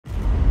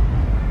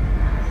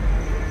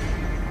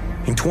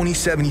In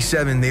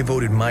 2077, they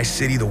voted my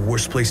city the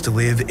worst place to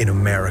live in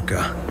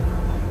America.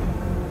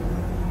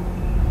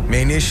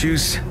 Main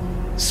issues,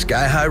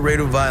 sky-high rate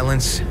of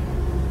violence,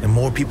 and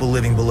more people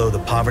living below the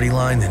poverty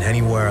line than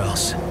anywhere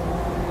else.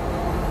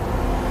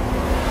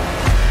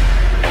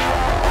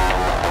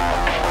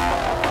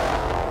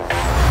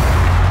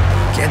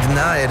 Can't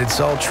deny it, it's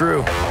all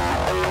true.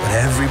 But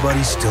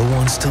everybody still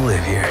wants to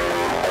live here.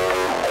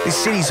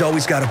 This city's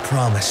always got a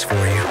promise for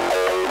you.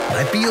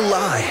 Might be a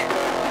lie,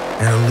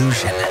 an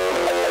illusion,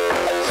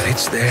 but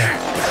it's there,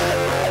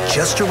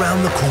 just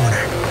around the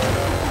corner,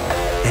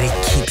 and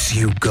it keeps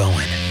you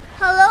going.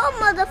 Hello,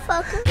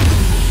 motherfucker.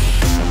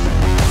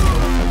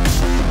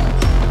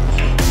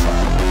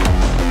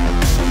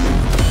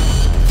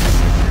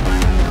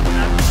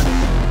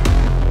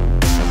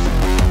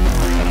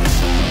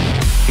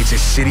 It's a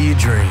city of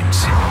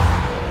dreams,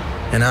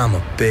 and I'm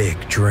a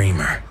big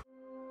dreamer.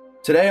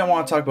 Today I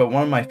want to talk about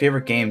one of my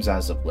favorite games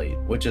as of late,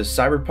 which is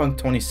Cyberpunk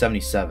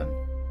 2077.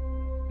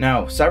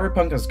 Now,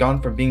 Cyberpunk has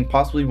gone from being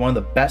possibly one of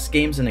the best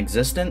games in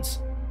existence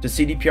to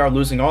Cdpr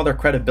losing all their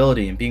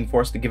credibility and being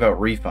forced to give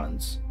out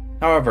refunds.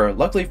 However,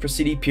 luckily for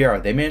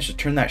Cdpr, they managed to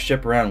turn that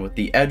ship around with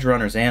the Edge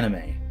Runners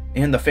anime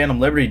and the Phantom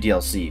Liberty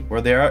DLC, where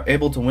they are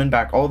able to win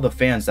back all of the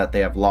fans that they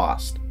have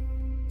lost.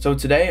 So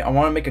today I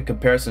want to make a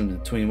comparison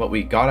between what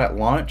we got at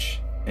launch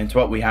and to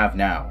what we have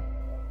now.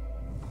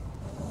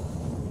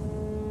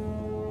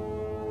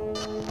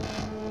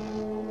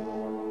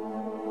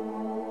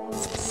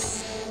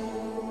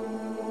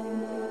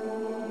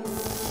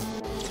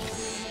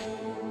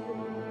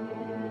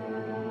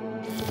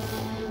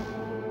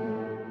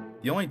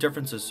 The only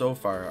differences so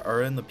far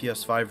are in the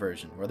PS5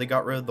 version, where they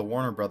got rid of the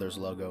Warner Brothers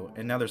logo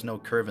and now there's no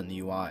curve in the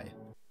UI.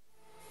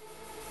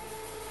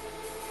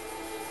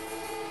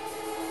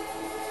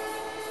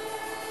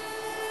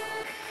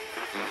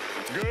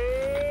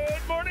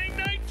 Good morning,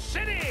 Night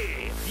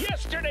City!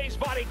 Yesterday's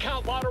body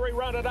count lottery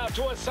rounded out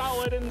to a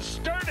solid and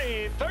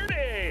sturdy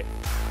 30.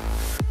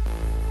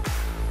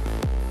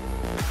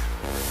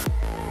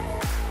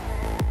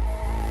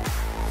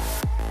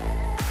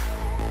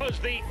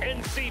 The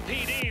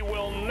NCPD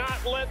will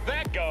not let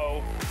that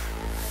go.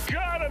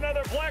 Got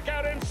another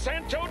blackout in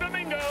Santo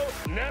Domingo.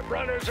 Net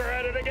runners are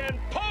at it again,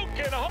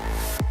 poking a hole.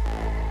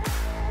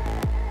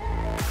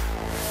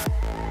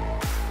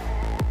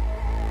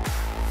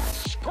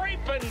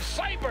 Scraping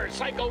cyber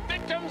psycho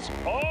victims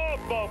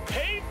off the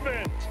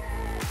pavement.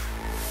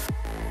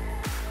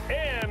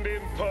 And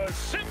in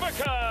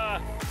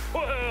Pacifica,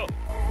 well,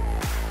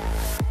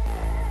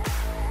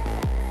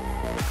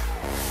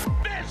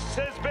 this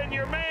has been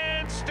your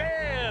man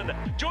Stan.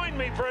 Join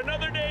me for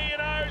another day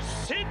in our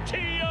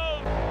city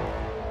of...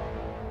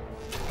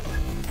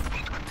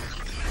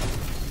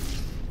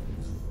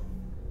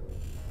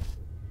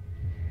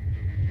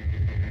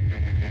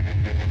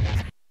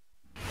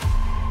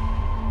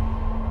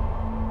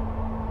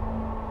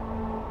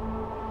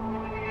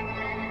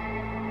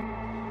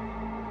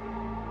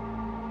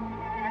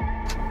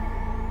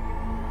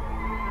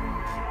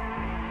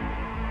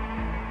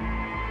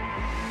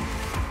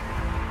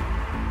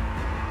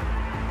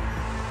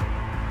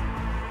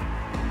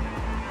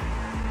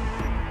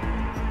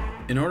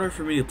 In order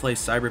for me to play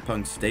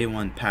Cyberpunk's Day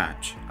 1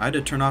 patch, I had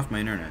to turn off my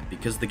internet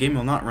because the game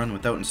will not run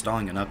without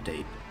installing an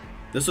update.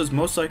 This was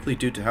most likely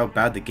due to how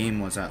bad the game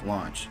was at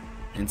launch,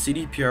 and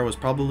Cdpr was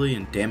probably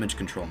in damage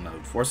control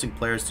mode, forcing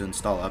players to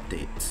install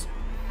updates.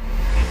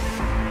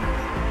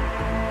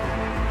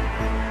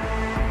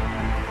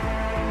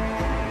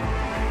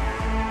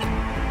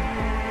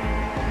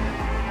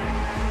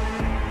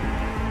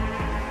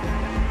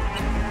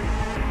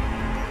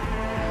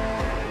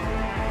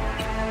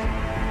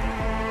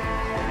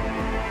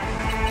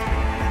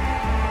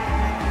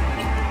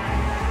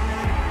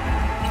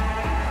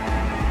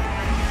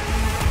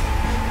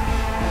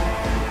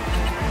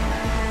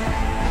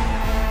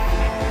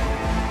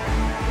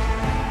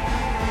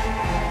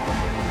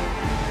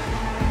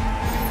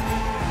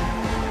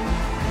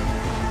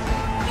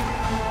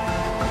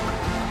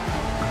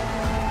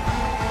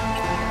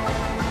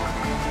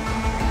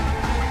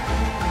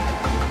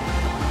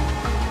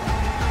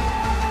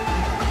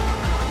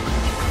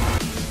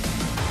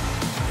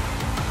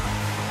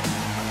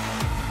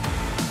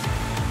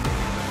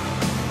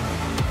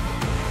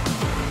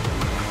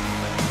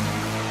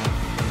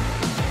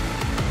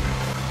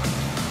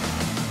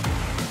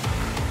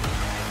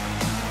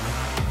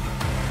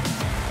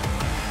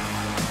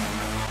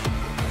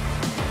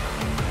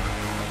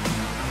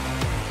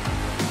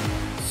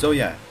 So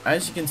yeah,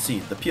 as you can see,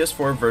 the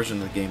PS4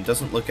 version of the game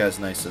doesn't look as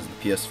nice as the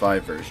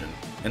PS5 version.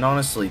 And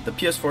honestly, the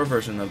PS4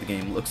 version of the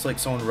game looks like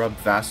someone rubbed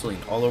Vaseline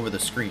all over the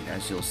screen,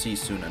 as you'll see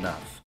soon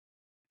enough.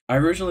 I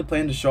originally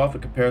planned to show off a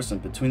comparison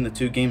between the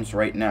two games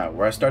right now,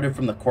 where I started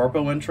from the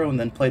Corpo intro and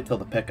then played till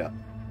the pickup.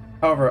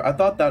 However, I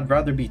thought that'd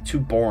rather be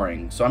too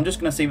boring, so I'm just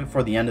going to save it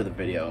for the end of the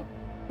video,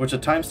 which the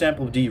timestamp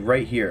will be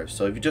right here,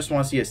 so if you just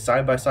want to see a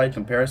side-by-side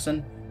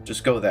comparison,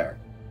 just go there.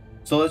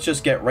 So let's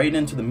just get right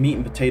into the meat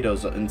and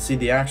potatoes and see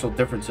the actual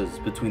differences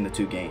between the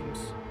two games.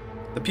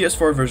 The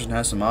PS4 version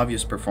has some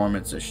obvious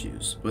performance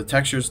issues, with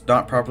textures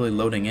not properly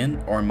loading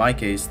in, or in my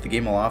case, the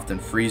game will often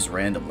freeze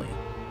randomly.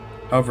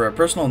 However, a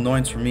personal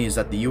annoyance for me is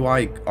that the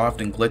UI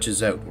often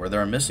glitches out, where there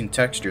are missing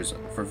textures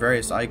for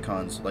various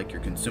icons like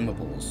your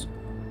consumables,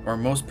 or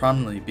most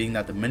prominently being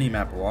that the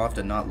minimap will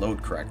often not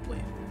load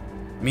correctly.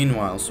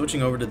 Meanwhile,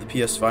 switching over to the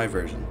PS5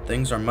 version,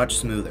 things are much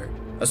smoother,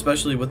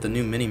 especially with the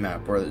new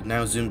minimap where it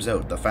now zooms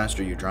out the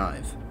faster you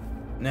drive.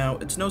 Now,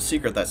 it's no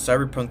secret that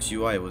Cyberpunk's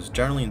UI was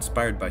generally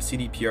inspired by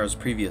Cdpr's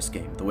previous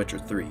game, The Witcher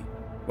 3.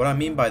 What I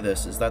mean by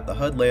this is that the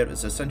HUD layout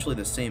is essentially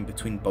the same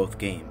between both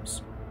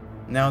games.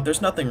 Now,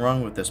 there's nothing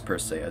wrong with this per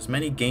se, as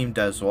many game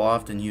devs will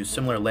often use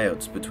similar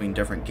layouts between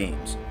different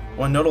games,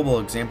 one notable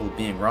example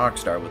being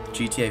Rockstar with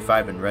GTA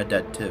 5 and Red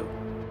Dead 2.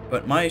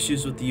 But my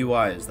issues with the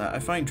UI is that I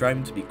find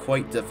driving to be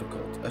quite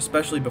difficult,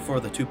 especially before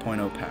the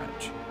 2.0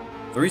 patch.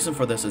 The reason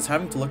for this is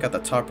having to look at the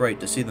top right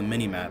to see the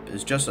minimap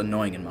is just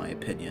annoying in my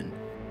opinion.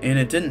 And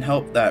it didn't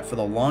help that for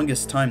the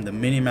longest time the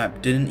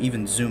minimap didn't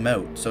even zoom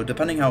out, so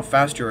depending how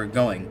fast you were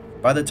going,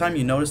 by the time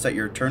you noticed that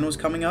your turn was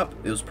coming up,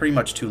 it was pretty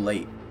much too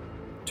late.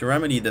 To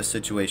remedy this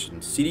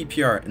situation,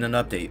 Cdpr in an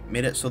update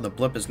made it so the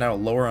blip is now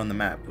lower on the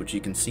map, which you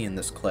can see in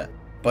this clip.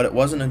 But it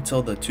wasn't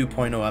until the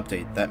 2.0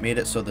 update that made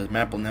it so the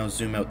map will now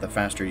zoom out the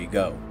faster you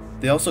go.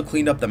 They also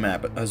cleaned up the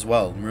map as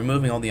well,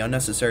 removing all the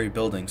unnecessary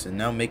buildings and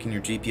now making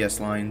your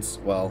GPS lines,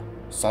 well,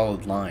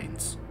 solid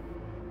lines.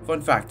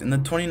 Fun fact, in the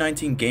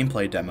 2019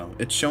 gameplay demo,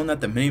 it's shown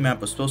that the minimap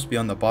was supposed to be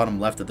on the bottom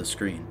left of the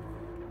screen.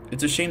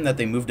 It's a shame that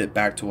they moved it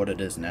back to what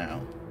it is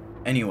now.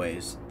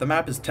 Anyways, the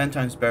map is 10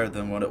 times better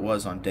than what it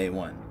was on day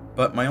 1,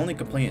 but my only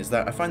complaint is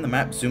that I find the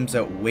map zooms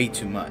out way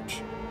too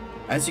much.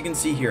 As you can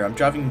see here, I'm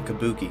driving in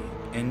Kabuki,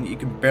 and you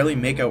can barely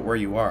make out where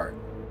you are.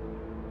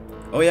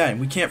 Oh yeah, and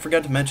we can't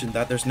forget to mention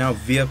that there's now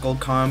vehicle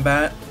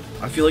combat.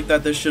 I feel like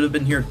that this should have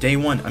been here day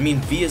 1. I mean,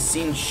 V is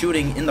seen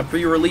shooting in the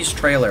pre-release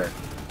trailer.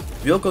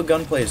 Vehicle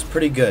gunplay is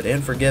pretty good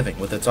and forgiving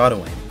with its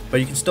auto-aim, but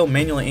you can still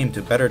manually aim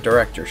to better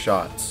direct your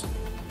shots.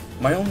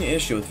 My only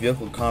issue with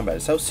vehicle combat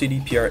is how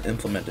Cdpr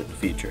implemented the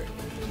feature,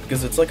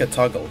 because it's like a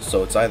toggle,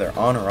 so it's either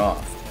on or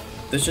off.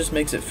 This just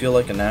makes it feel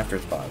like an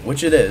afterthought,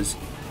 which it is,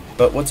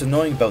 but what's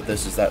annoying about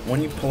this is that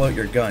when you pull out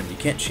your gun, you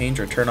can't change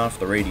or turn off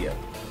the radio.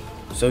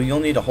 So you'll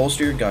need to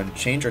holster your gun,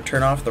 change or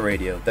turn off the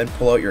radio, then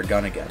pull out your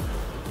gun again.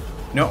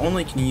 Not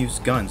only can you use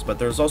guns, but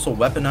there's also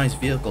weaponized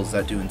vehicles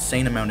that do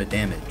insane amount of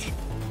damage.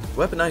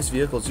 Weaponized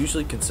vehicles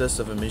usually consist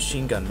of a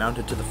machine gun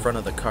mounted to the front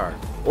of the car,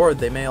 or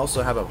they may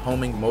also have a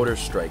homing mortar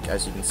strike,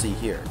 as you can see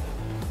here.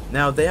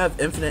 Now, they have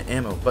infinite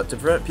ammo, but to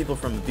prevent people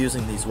from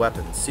abusing these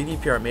weapons,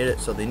 Cdpr made it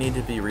so they need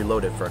to be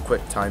reloaded for a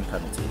quick time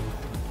penalty.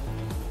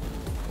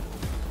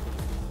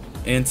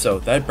 And so,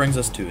 that brings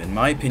us to, in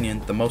my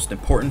opinion, the most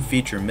important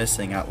feature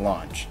missing at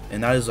launch,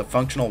 and that is a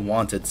functional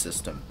wanted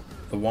system.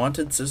 The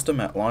wanted system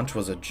at launch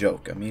was a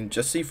joke. I mean,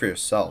 just see for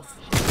yourself.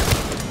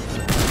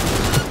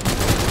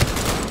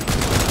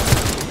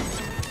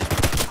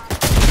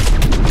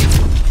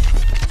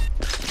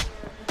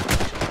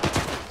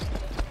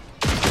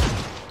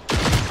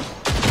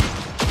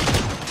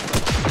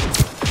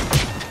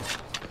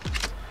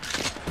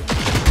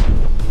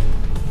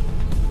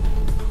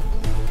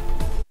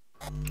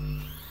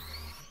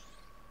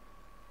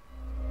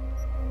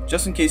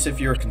 Just in case if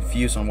you're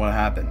confused on what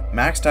happened,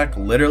 MaxTac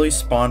literally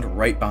spawned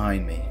right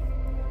behind me.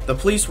 The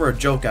police were a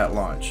joke at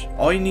launch.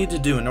 All you need to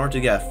do in order to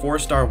get a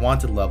 4-star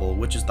wanted level,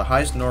 which is the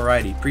highest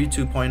notoriety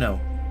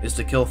pre-2.0, is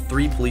to kill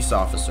 3 police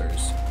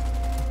officers.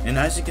 And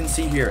as you can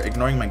see here,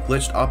 ignoring my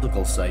glitched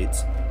optical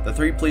sights, the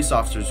 3 police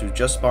officers who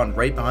just spawned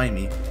right behind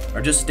me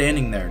are just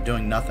standing there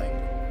doing nothing.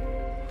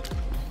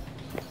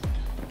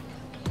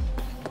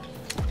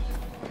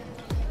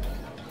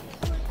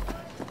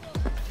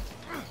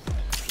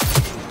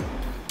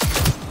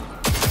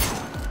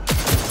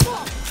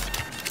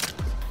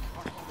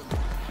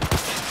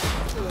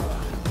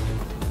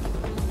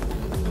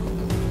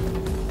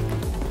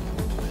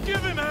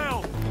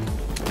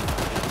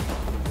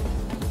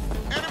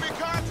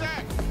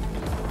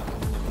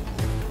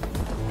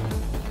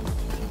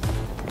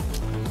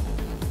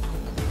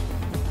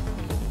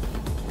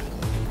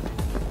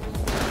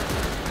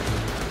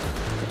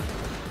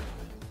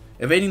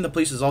 Evading the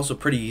police is also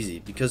pretty easy,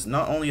 because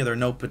not only are there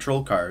no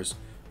patrol cars,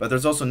 but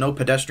there's also no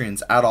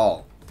pedestrians at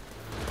all.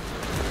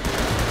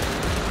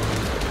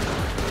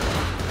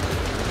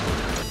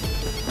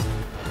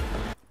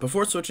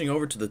 Before switching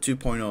over to the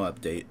 2.0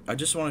 update, I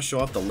just want to show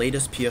off the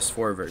latest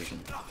PS4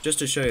 version, just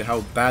to show you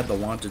how bad the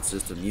wanted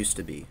system used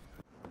to be.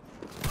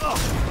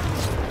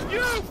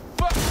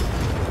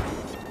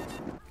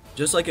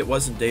 Just like it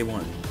was in day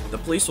 1, the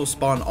police will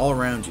spawn all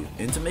around you,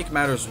 and to make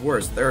matters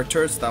worse, there are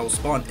turrets that will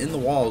spawn in the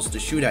walls to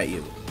shoot at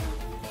you.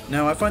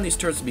 Now, I find these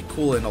turrets to be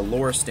cool in a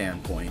lore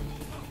standpoint,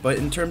 but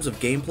in terms of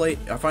gameplay,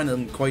 I find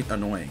them quite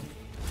annoying.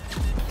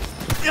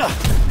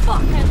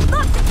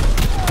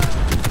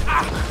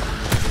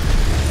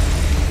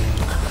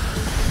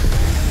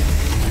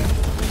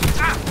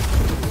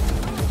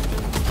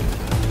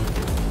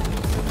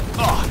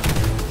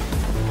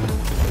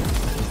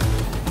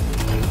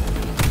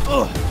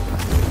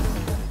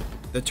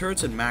 The The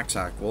turrets in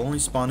MaxHack will only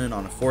spawn in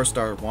on a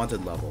 4-star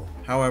wanted level.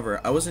 However,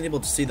 I wasn't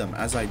able to see them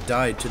as I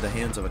died to the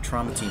hands of a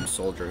trauma team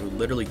soldier who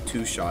literally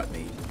 2-shot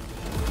me.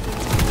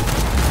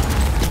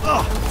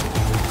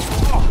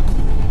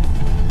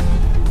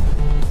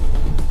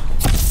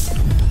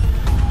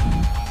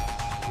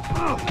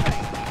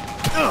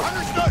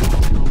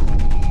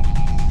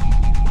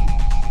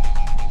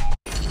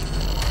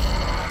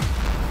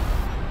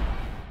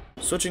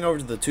 Switching over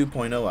to the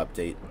 2.0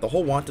 update, the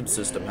whole Wanted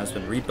system has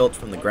been rebuilt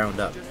from the ground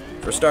up.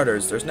 For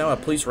starters, there's now a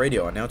police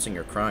radio announcing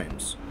your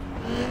crimes.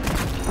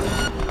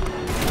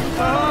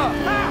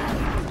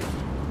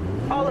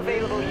 All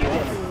available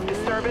units.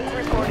 Disturbance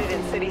reported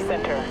in city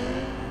center.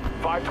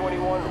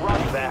 521,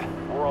 roger that.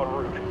 We're en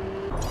route.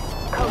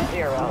 Code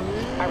 0.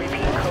 I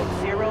repeat,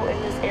 code 0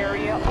 in this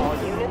area. All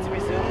units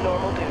resume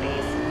normal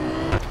duties.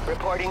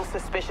 Reporting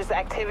suspicious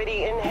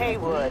activity in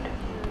Haywood.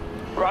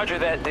 Roger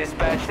that,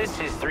 dispatch. This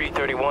is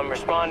 331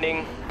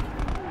 responding.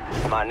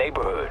 My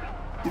neighborhood.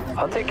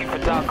 I'll take you for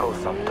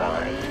tacos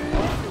sometime.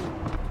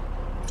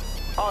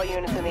 All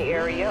units in the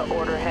area,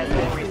 order has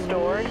been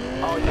restored.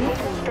 All units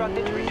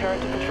instructed to return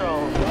to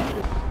patrol.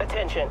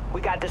 Attention,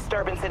 we got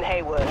disturbance in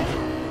Haywood.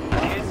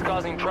 Kids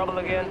causing trouble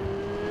again?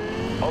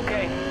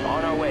 Okay,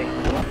 on our way.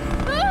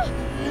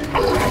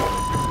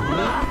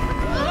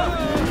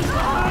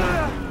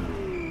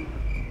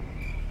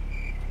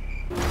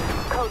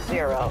 Code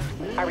 0.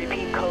 I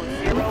repeat, code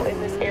 0 in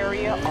this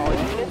area. All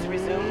units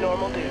resume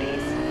normal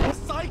duties.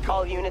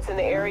 All units in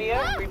the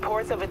area,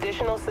 reports of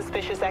additional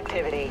suspicious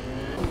activity.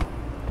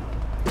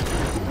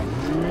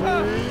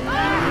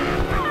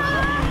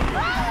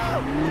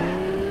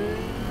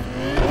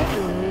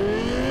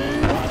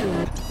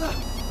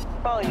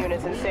 All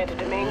units in Santo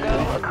Domingo,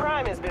 a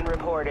crime has been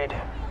reported.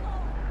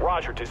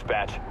 Roger,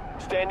 dispatch.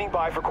 Standing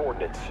by for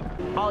coordinates.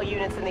 All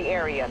units in the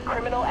area,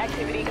 criminal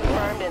activity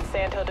confirmed in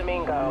Santo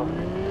Domingo.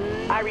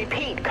 I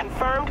repeat,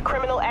 confirmed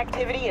criminal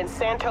activity in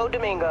Santo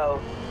Domingo.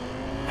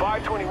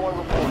 521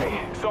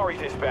 reporting. Sorry,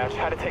 dispatch.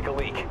 Had to take a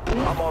leak.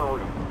 I'm en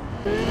route.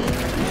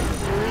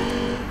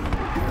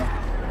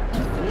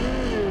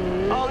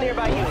 All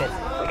nearby units,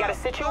 we got a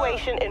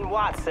situation in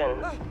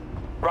Watson.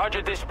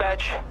 Roger,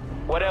 dispatch.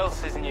 What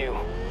else is new?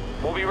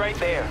 We'll be right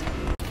there.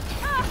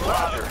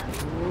 Roger.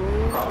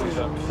 Probably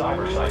some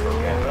cyber psycho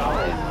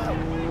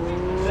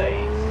candidate.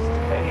 Say,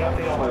 any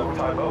update on my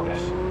overtime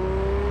bonus?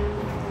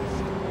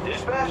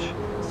 Dispatch?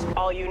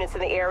 All units in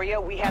the area,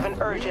 we have an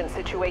urgent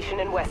situation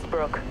in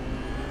Westbrook.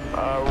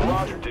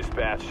 Roger,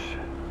 dispatch.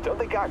 Don't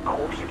they got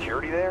corp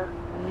security there?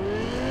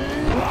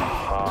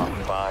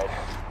 Fine.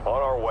 On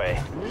our way.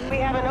 We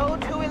have an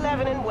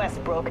 0211 in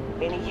Westbrook.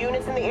 Any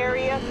units in the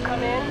area,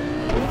 come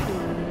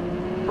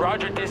in.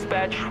 Roger,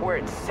 dispatch. We're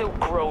at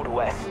Silk Road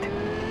West.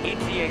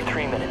 ETA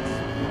 3 minutes.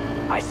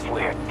 I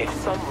swear, if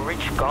some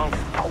rich gonk's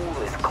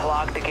pool is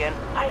clogged again,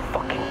 I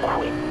fucking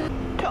quit.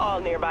 To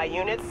all nearby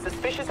units,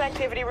 suspicious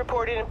activity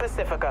reported in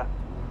Pacifica.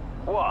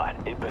 What?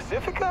 In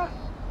Pacifica?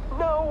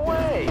 No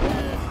way!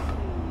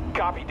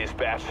 Copy,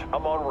 dispatch.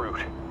 I'm en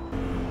route.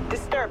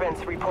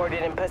 Disturbance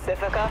reported in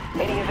Pacifica.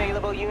 Any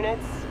available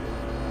units?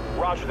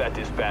 Roger that,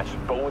 dispatch,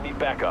 but we'll need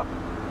backup.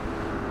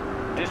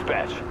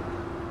 Dispatch,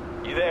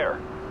 you there?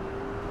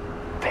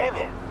 Damn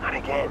it, not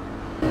again.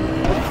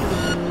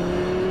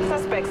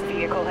 Suspect's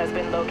vehicle has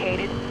been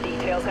located.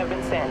 Details have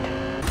been sent.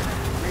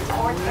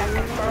 Reports have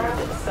confirmed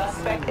the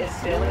suspect is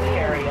still in the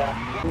area.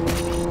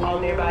 All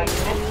nearby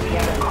units, we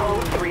have a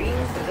code 3.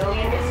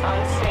 Civilian is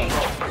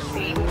unstable.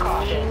 Proceed with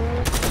caution.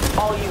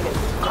 All units,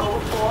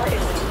 code 4 is in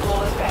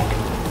full effect.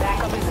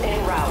 Backup is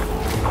en route.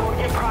 Report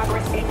in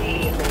progress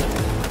immediately.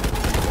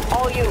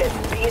 All units,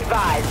 be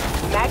advised.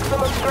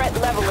 Maximum threat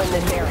level in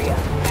this area.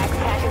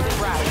 MaxTac is en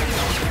route.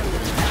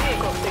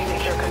 Vehicle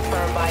signature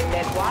confirmed by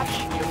NetWatch.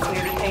 You're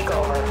clear to take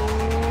over.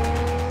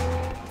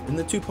 In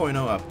the 2.0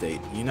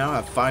 update, you now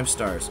have 5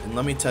 stars, and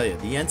let me tell you,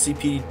 the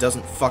NCPD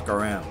doesn't fuck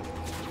around.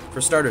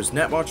 For starters,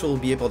 NetWatch will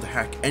be able to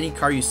hack any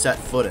car you set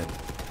foot in.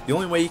 The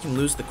only way you can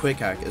lose the quick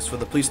hack is for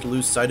the police to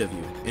lose sight of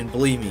you, and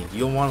believe me,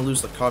 you'll want to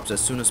lose the cops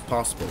as soon as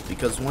possible,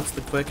 because once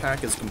the quick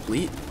hack is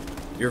complete,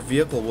 your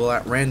vehicle will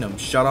at random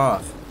shut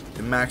off,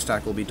 and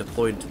MaxTac will be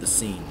deployed to the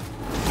scene.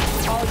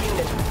 All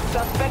units,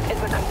 suspect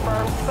is a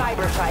confirmed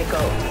cyber psycho.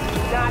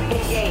 Do not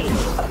engage.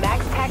 A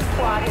MaxTac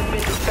squad has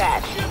been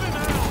dispatched.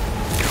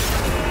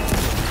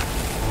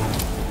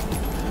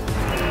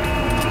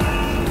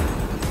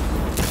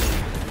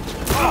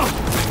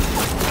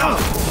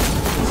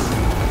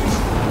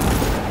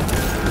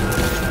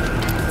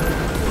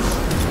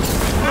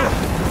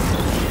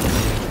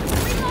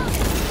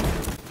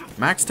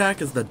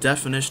 MaxTac is the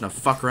definition of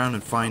fuck around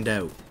and find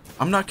out.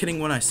 I'm not kidding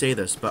when I say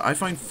this, but I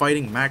find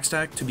fighting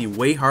MaxTac to be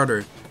way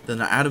harder than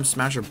the Atom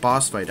Smasher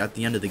boss fight at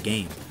the end of the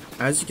game.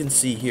 As you can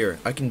see here,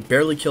 I can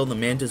barely kill the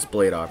Mantis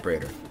Blade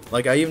operator.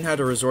 Like, I even had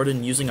to resort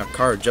in using a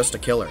car just to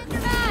kill her.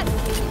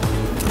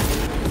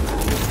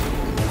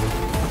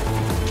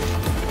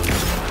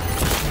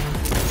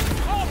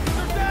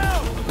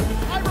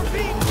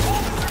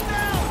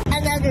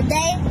 Another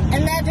day,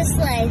 another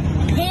slave.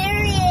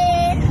 Period.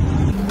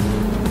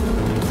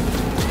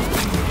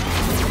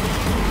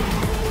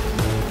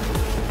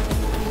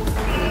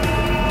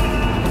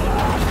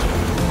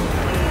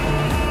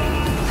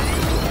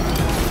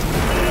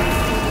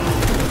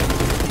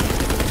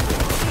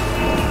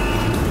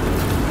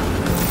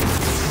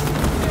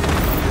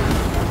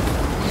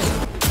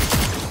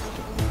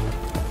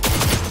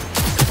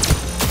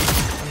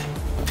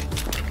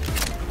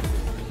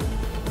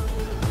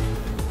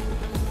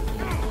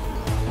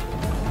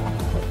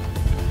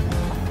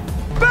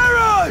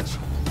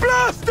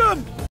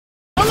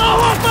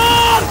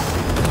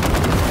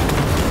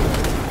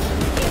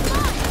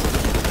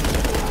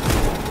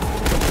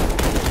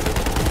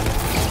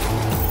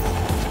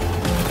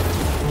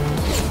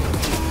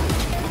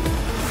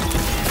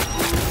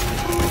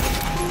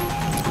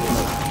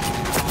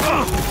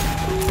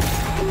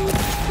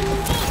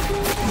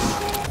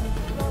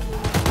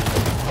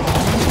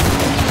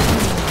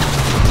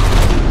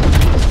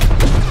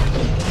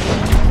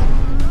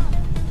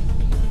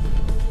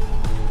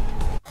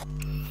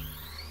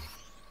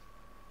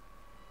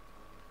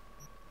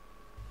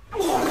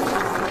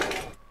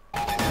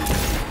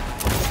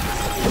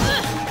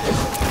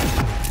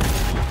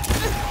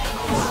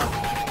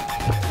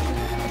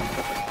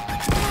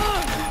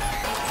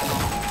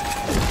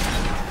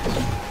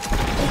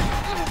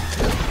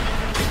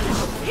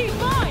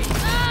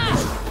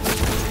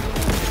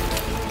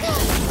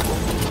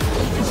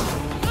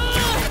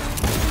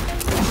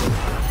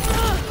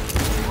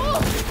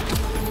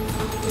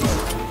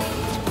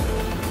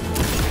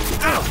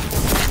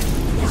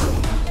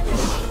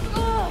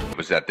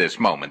 this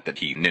moment that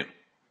he knew.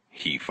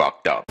 He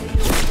fucked up.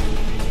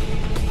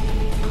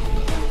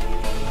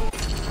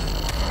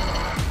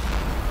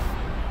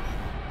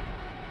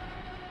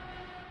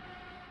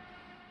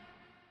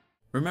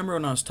 Remember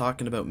when I was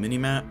talking about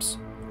mini-maps?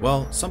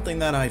 Well, something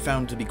that I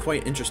found to be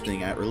quite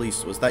interesting at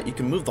release was that you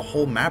can move the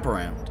whole map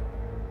around.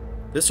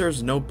 This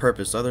serves no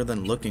purpose other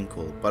than looking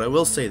cool, but I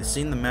will say that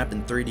seeing the map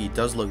in 3D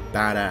does look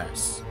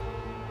badass.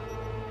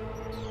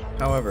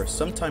 However,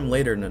 sometime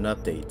later in an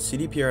update,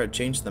 Cdpr had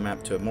changed the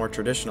map to a more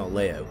traditional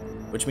layout,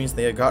 which means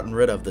they had gotten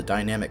rid of the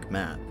dynamic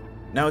map.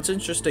 Now it's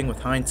interesting with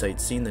hindsight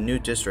seeing the new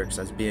districts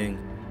as being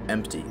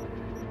empty.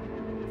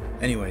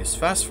 Anyways,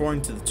 fast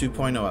forwarding to the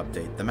 2.0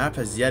 update, the map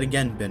has yet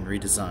again been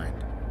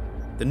redesigned.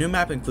 The new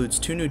map includes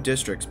 2 new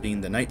districts being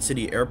the Night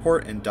City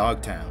Airport and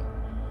Dogtown.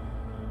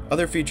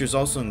 Other features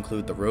also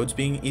include the roads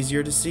being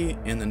easier to see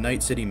and the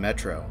Night City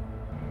Metro.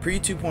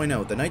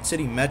 Pre-2.0, the Night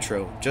City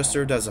Metro just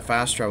served as a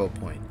fast travel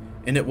point,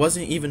 and it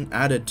wasn't even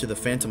added to the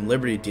Phantom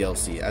Liberty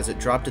DLC as it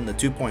dropped in the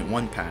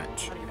 2.1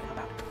 patch.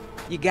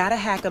 You gotta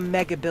hack a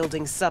mega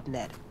building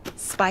subnet.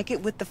 Spike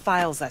it with the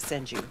files I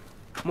send you.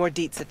 More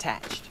deets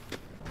attached.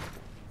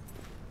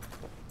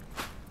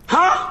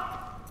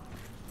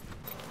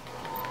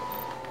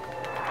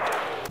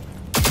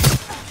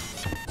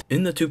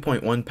 In the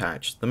 2.1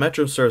 patch, the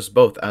Metro serves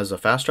both as a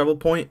fast travel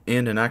point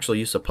and an actual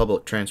use of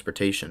public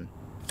transportation.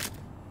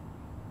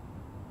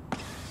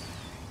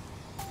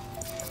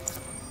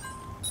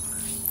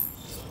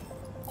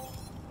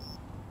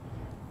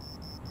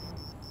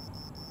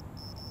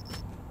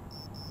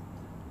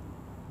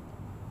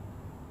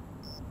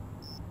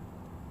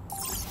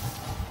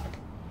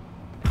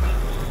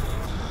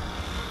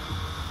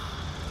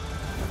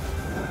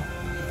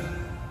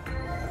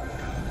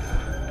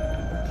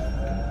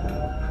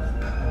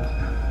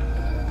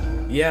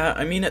 Yeah,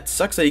 I mean it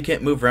sucks that you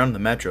can't move around the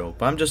Metro,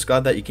 but I'm just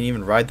glad that you can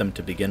even ride them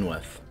to begin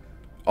with.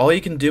 All you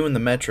can do in the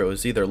Metro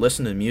is either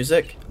listen to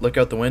music, look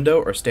out the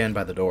window, or stand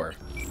by the door.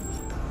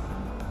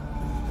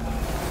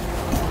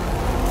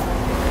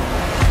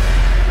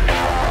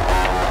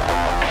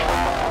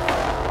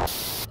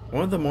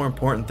 One of the more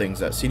important things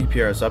that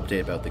Cdpr has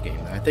updated about the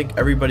game that I think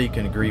everybody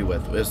can agree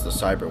with is the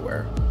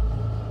cyberware.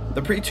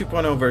 The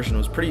pre-2.0 version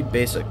was pretty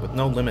basic with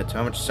no limit to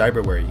how much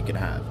cyberware you could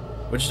have,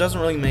 which doesn't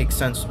really make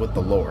sense with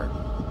the lore.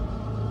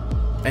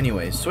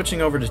 Anyways,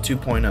 switching over to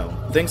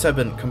 2.0, things have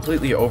been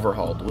completely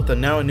overhauled with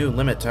now a new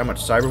limit to how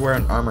much cyberware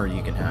and armor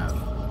you can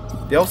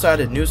have. They also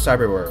added new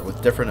cyberware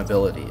with different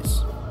abilities.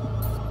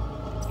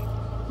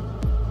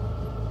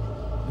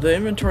 The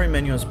inventory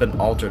menu has been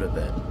altered a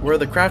bit, where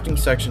the crafting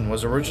section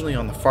was originally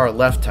on the far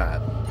left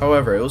tab.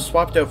 However, it was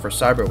swapped out for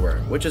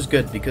cyberware, which is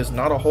good because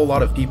not a whole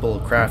lot of people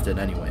crafted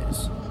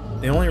anyways.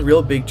 The only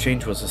real big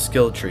change was the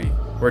skill tree,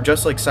 where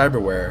just like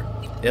cyberware,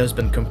 it has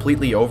been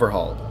completely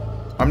overhauled.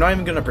 I'm not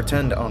even going to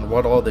pretend on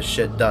what all this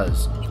shit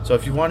does, so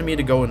if you wanted me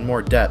to go in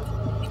more depth,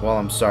 well,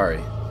 I'm sorry.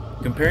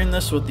 Comparing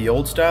this with the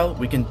old style,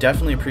 we can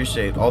definitely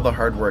appreciate all the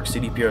hard work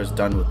Cdpr has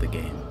done with the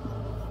game.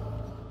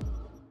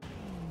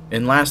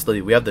 And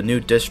lastly, we have the new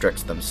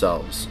districts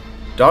themselves.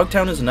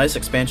 Dogtown is a nice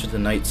expansion to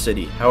Night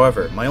City,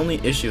 however, my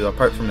only issue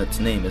apart from its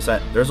name is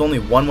that there's only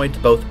one way to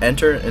both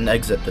enter and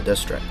exit the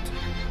district.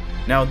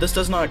 Now, this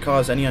does not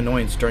cause any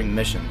annoyance during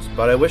missions,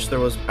 but I wish there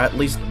was at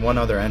least one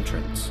other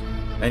entrance.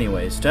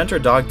 Anyways, to enter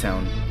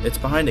Dogtown, it's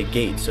behind a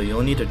gate, so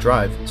you'll need to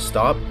drive,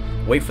 stop,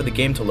 wait for the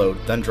game to load,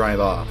 then drive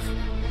off.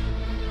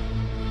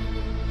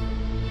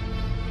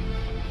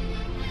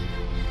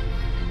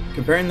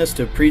 Comparing this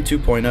to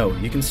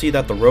pre-2.0, you can see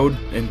that the road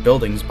and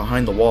buildings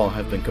behind the wall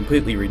have been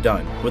completely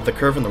redone, with the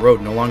curve in the road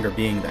no longer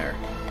being there.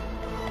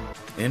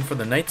 And for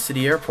the Night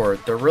City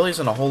Airport, there really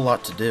isn't a whole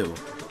lot to do.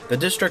 The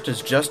district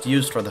is just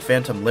used for the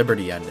Phantom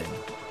Liberty ending,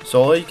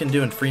 so all you can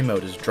do in free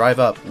mode is drive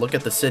up, look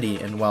at the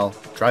city, and well,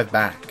 drive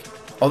back.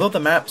 Although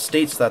the map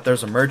states that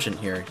there's a merchant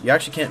here, you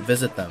actually can't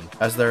visit them,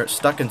 as they're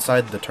stuck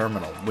inside the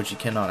terminal, which you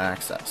cannot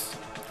access.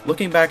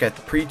 Looking back at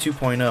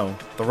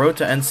pre-2.0, the road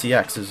to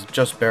NCX is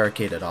just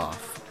barricaded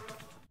off.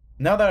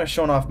 Now that I've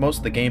shown off most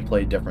of the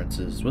gameplay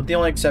differences, with the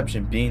only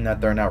exception being that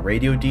there are now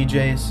radio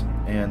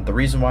DJs, and the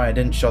reason why I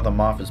didn't show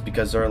them off is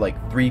because there are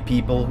like 3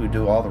 people who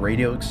do all the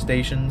radio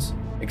stations,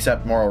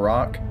 except Moral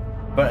Rock.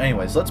 But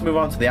anyways, let's move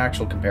on to the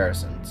actual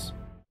comparisons.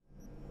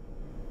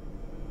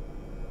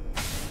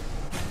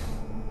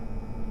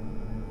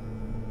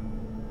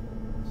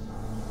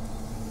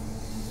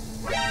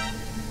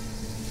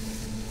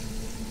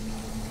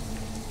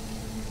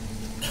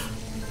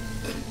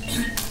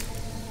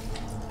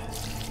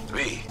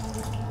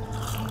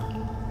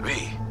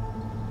 V,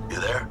 you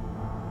there?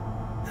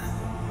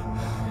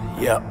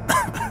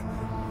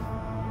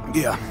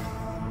 Yeah,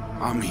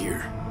 I'm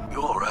here.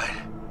 You alright?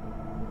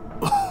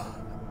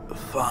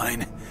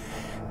 Fine.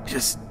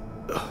 Just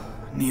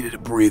needed a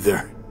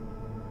breather.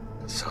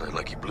 Sounded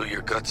like you blew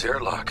your guts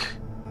airlock.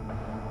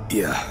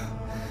 Yeah,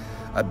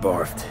 I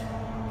barfed.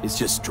 It's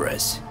just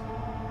stress.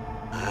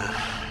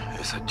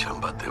 Esa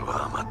chamba te va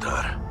a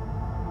matar.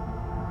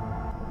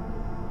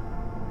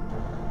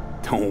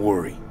 Don't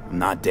worry, I'm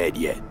not dead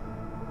yet.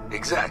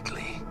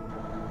 Exactly.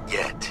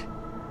 Yet.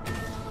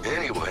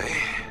 Anyway,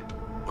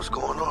 what's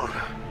going on?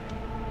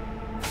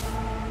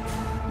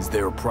 Is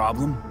there a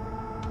problem?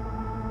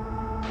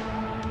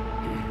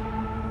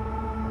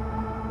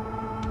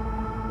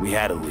 We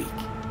had a leak.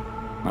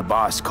 My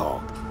boss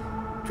called.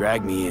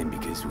 Dragged me in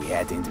because we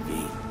had to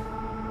intervene.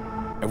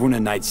 Everyone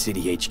at Night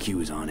City HQ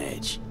is on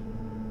edge.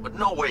 But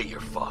no way you're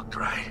fucked,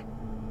 right?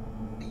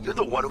 You're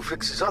the one who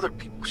fixes other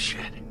people's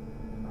shit.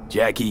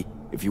 Jackie,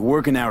 if you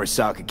work in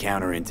Arasaka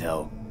counter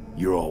intel,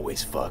 you're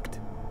always fucked.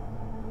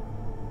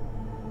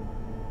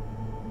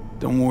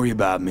 Don't worry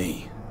about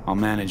me. I'll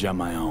manage on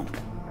my own.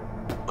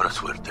 Buena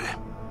suerte.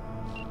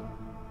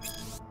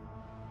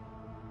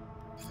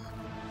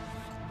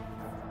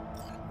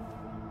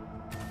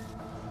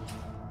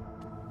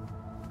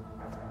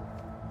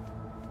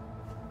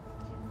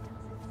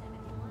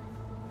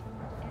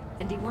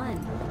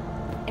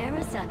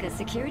 Arasaka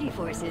security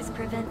forces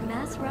prevent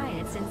mass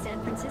riots in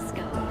San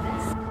Francisco.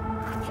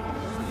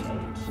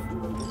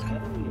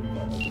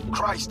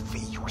 Christ, V,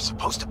 you were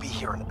supposed to be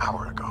here an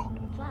hour ago.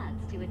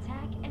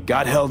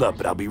 Got held up,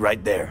 but I'll be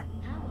right there.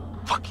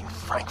 Fucking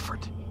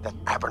Frankfurt. That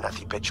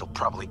Abernathy bitch will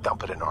probably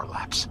dump it in our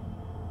laps.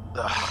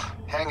 Ugh,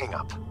 hanging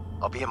up.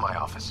 I'll be in my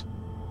office.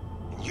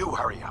 And you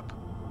hurry up.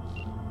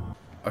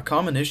 A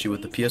common issue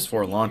with the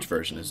PS4 launch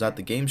version is that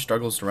the game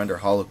struggles to render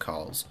hollow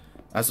calls,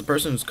 as the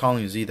person who's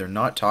calling is either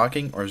not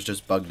talking or is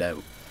just bugged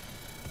out.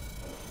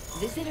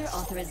 Visitor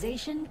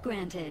authorization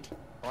granted.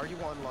 Are you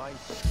online?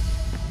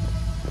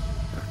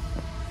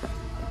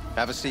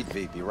 Have a seat,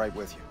 V. Be right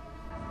with you.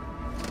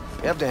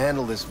 We have to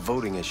handle this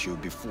voting issue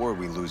before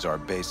we lose our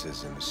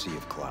bases in the Sea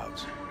of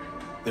Clouds.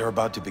 They're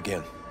about to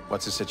begin.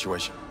 What's the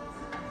situation?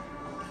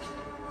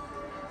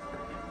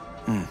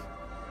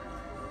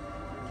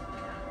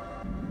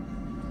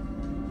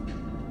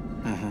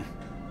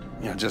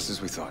 Yeah, just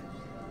as we thought.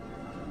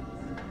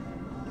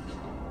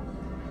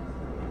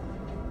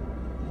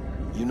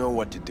 You know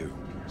what to do.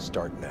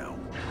 Start now.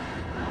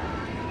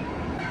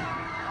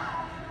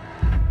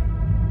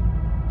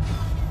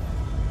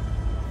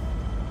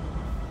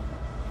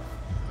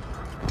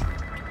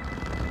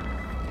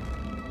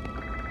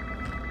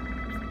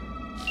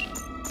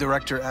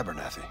 Director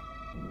Abernathy.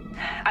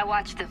 I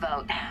watched the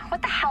vote.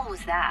 What the hell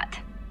was that?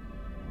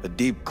 A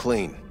deep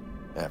clean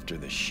after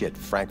the shit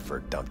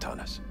Frankfurt dumped on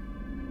us.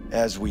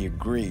 As we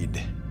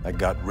agreed, I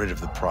got rid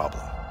of the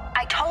problem.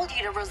 I told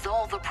you to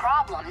resolve the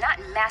problem, not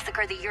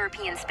massacre the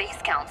European Space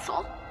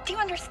Council. Do you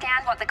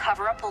understand what the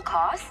cover-up will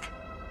cost?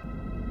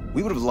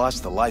 We would have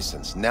lost the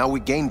license. Now we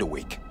gained a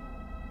week.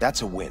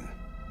 That's a win.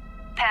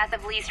 Path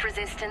of least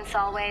resistance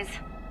always.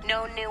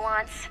 No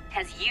nuance.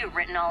 Has you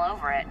written all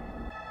over it.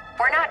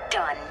 We're not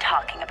done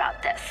talking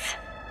about this.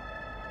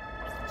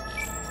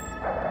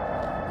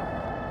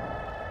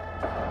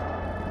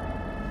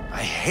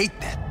 I hate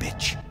that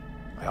bitch.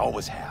 I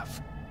always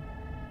have.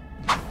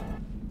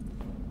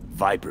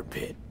 Viper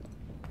Pit.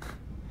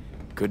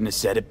 Couldn't have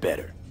said it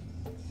better.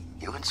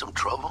 You in some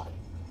trouble?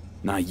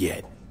 Not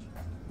yet.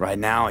 Right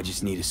now, I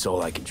just need a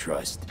soul I can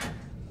trust.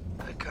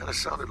 That kind of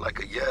sounded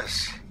like a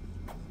yes.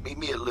 Meet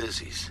me at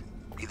Lizzie's.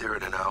 Be there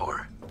in an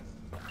hour.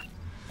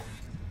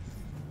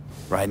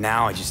 Right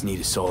now, I just need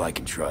a soul I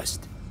can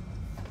trust.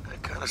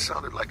 That kind of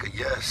sounded like a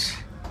yes.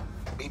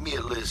 Meet me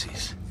at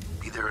Lizzie's.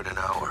 Be there in an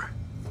hour.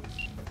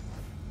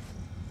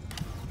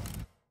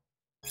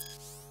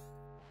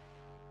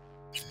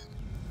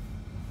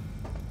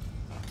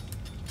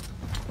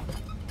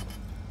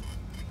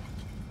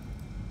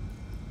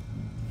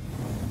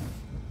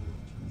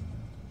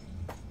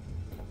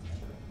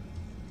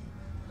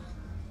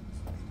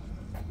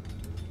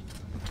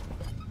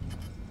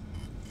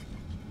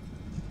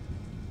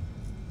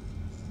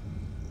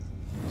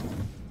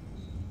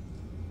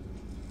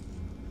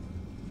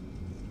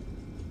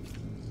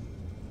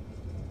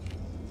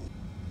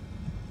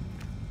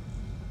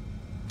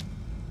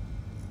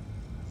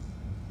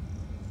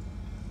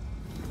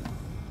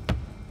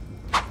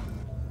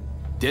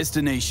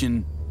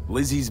 Destination,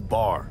 Lizzie's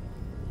Bar.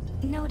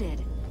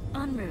 Noted.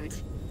 En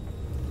route.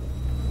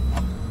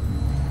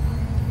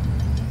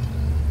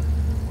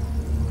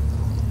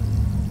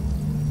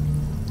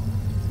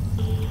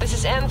 This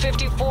is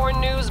N54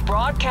 News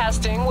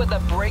broadcasting with a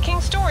breaking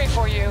story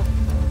for you.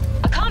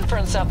 A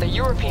conference of the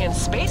European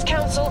Space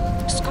Council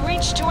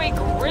screeched to a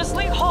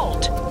grisly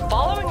halt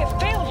following a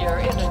failure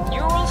in a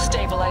neural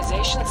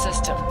stabilization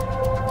system.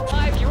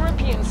 5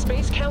 European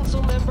Space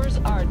Council members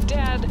are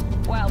dead,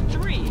 while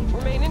 3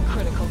 remain in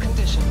critical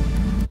condition.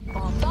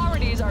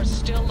 Authorities are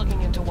still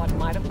looking into what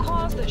might have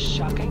caused this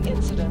shocking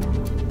incident.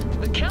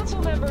 The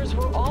council members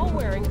were all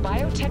wearing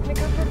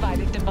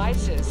Biotechnica-provided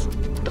devices.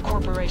 The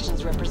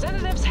corporation's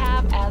representatives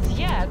have, as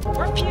yet,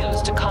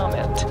 refused to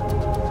comment.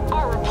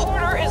 Our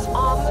reporter is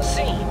on the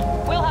scene.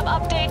 We'll have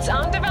updates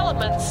on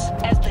developments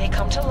as they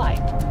come to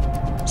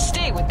light.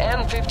 Stay with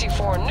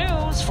N54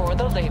 News for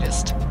the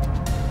latest.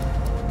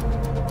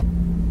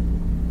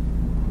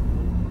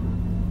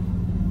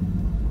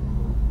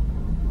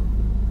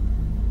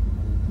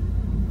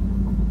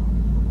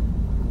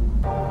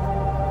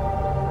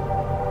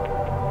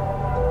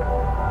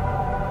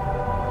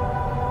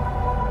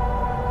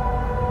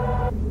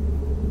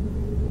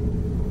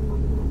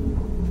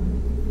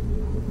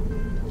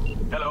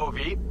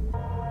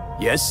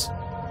 Yes?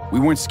 We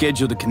weren't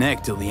scheduled to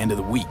connect till the end of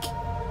the week.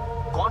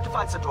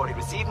 Quantified Satori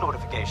received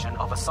notification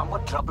of a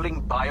somewhat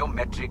troubling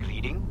biometric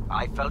reading.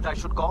 I felt I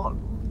should call.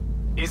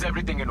 Is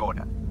everything in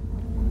order?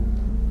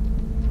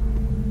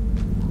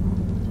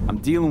 I'm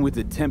dealing with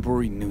a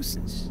temporary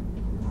nuisance.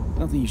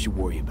 Nothing you should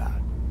worry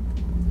about.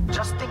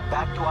 Just think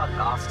back to our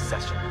last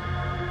session.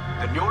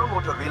 The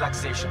neuromotor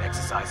relaxation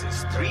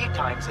exercises 3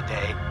 times a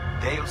day.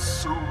 They'll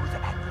soothe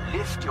and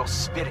lift your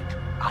spirit.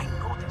 I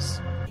know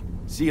this.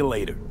 See you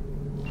later.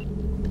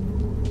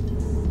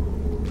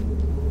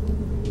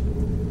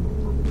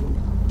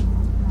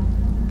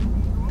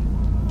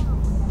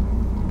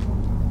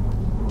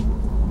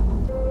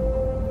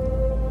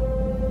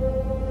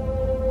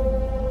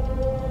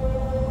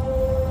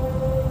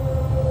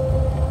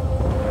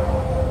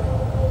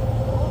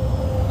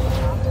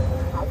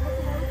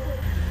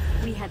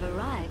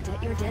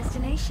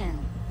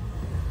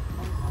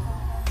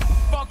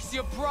 Fuck's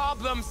your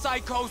problem,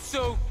 Psycho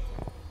Suit?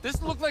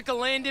 This look like a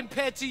landing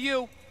pad to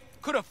you?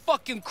 Could have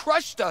fucking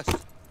crushed us.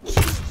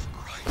 Jesus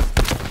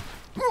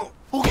Christ.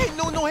 Okay,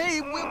 no,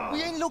 hey,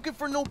 we ain't looking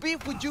for no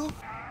beef with you.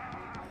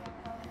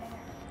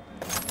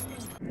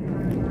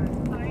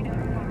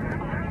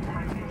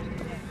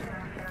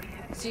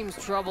 Seems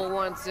trouble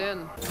once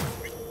in.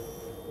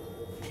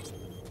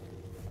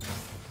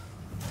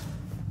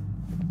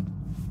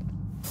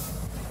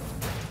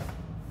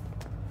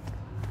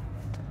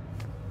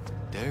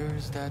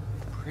 There's that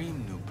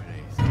new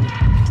place.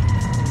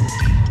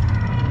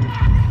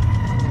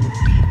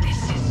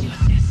 This is your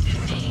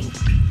destiny.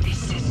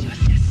 This is your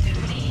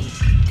destiny.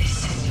 This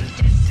is your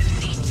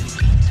destiny to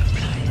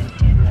multiply.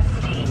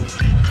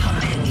 Come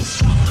in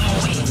strong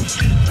wind.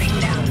 Bring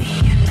down the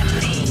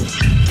enemy.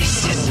 This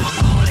is our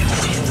calling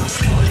with a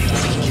falling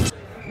wind.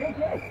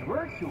 Yes,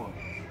 virtual.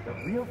 The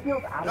real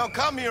field's out. Don't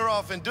come here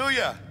often, do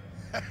ya?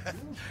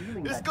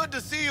 It's good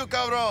to see you,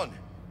 cabron.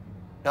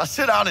 Now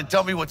sit down and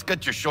tell me what's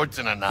got your shorts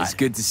in a knot. It's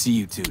good to see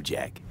you too,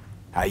 Jack.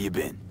 How you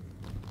been?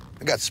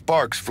 I got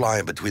sparks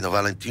flying between the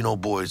Valentino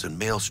boys and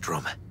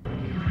Maelstrom.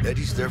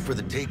 Eddie's there for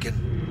the taking,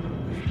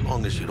 as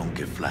long as you don't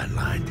get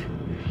flatlined.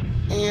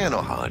 Yeah, I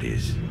know how it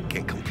is.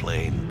 Can't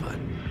complain, but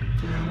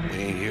we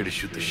ain't here to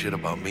shoot the shit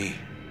about me.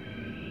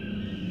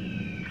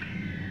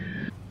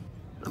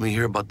 Let me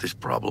hear about this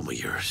problem of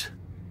yours.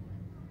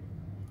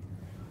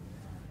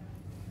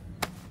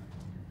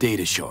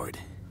 Data shard.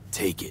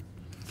 Take it.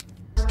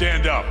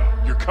 Stand up.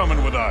 You're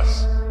coming with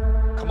us.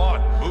 Come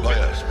on, move it.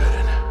 I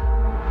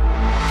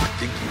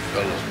think you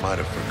fellas might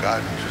have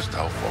forgotten just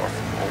how far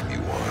from home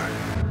you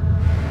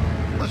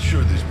are. Not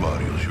sure this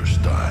barrio's your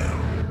style,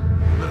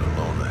 let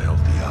alone a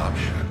healthy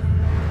option.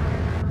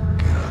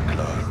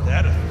 Is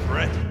that a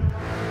threat?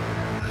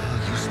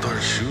 You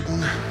start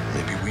shooting,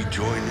 maybe we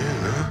join in,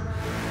 huh?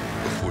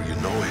 Before you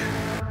know it,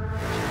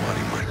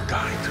 somebody might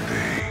die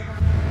today.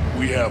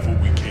 We have what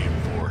we came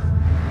for.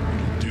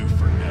 It'll do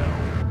for now.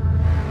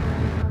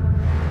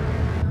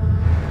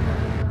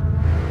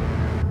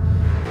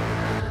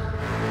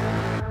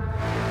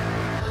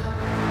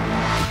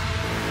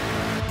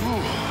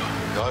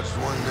 Dodged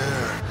one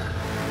there.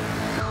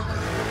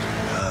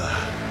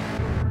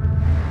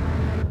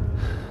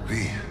 V,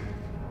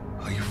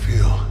 how you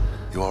feel?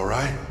 You all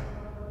right?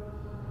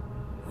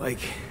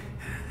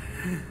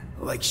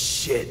 Like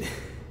shit.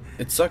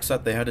 It sucks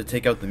that they had to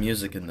take out the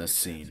music in this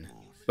scene.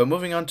 But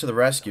moving on to the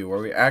rescue, where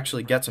we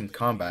actually get some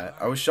combat,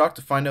 I was shocked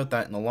to find out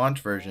that in the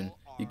launch version,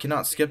 you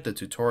cannot skip the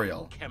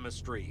tutorial.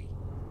 Chemistry.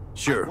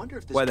 Sure,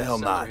 why the hell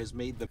not?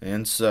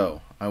 And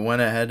so, I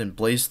went ahead and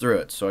blazed through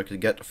it so I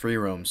could get to free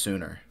roam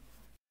sooner.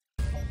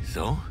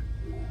 So?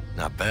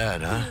 Not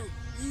bad, huh?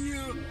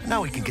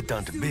 Now we can get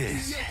down to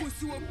biz.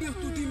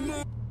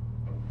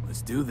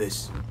 Let's do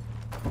this.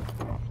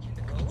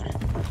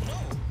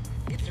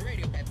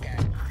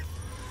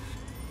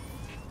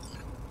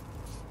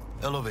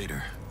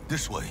 Elevator,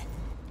 this way.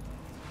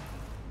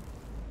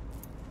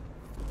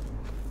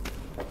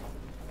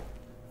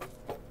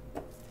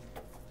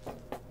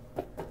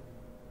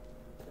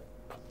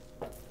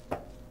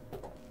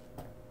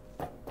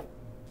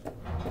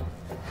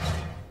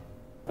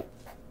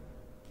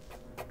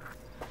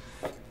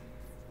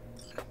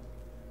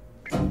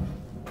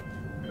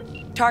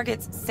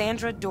 Target's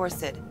Sandra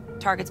Dorset.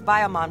 Target's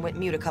biomon went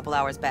mute a couple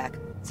hours back.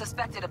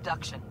 Suspected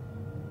abduction.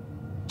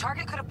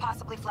 Target could have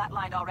possibly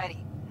flatlined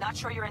already. Not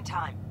sure you're in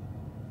time.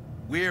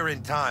 We're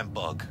in time,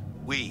 Bug.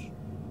 We.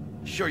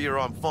 Sure you're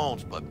on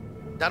phones, but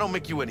that don't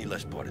make you any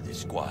less part of this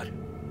squad.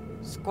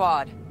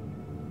 Squad.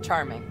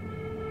 Charming.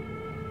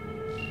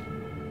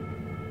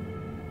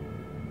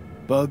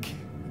 Bug,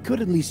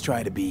 could at least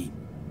try to be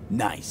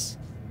nice.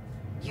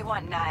 You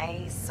want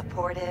nice,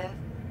 supportive?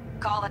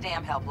 Call a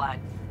damn helpline.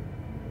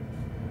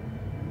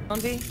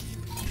 V?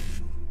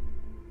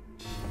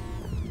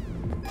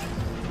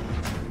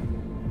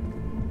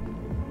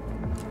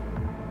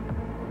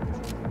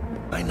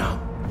 I know.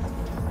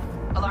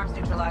 Alarms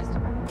neutralized.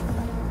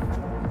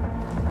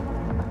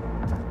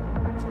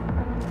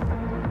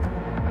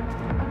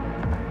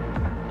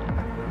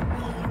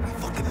 Oh, are we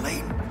fucking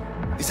late?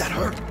 Is that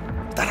her?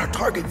 That our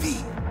target,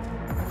 V?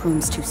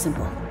 Room's too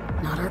simple.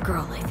 Not our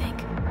girl, I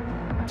think.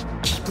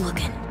 Keep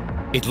looking.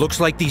 It looks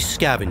like these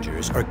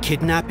scavengers are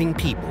kidnapping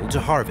people to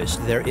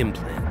harvest their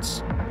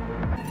implants.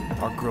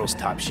 Our girl's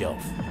top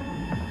shelf.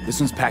 This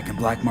one's packing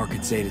black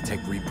market Zeta-Tech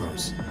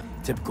repros.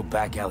 Typical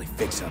back alley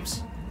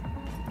fix-ups.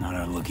 Not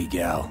our lucky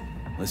gal.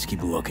 Let's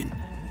keep looking.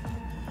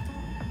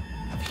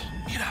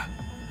 Mira,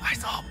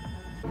 eyes up.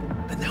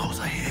 Pendejos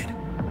ahead.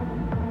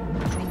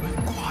 Drove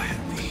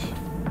quietly.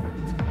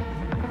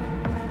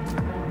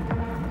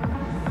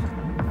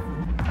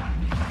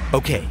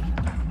 Okay,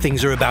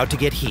 things are about to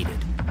get heated.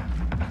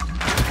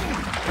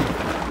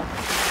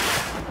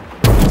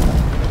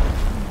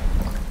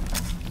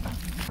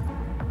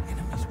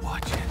 Enemies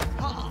watching.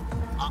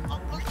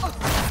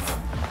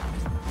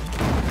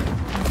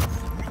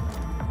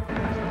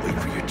 Wait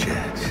for your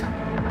chance.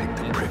 Pick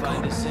the prick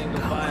up.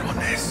 Down on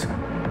this.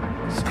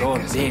 Score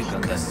big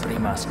on that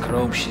prima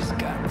scrope she's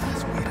got.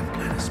 Let's wait and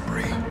plan a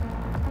spree.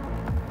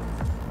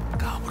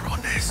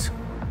 Cabrones.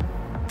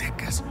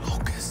 Thick as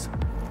locusts.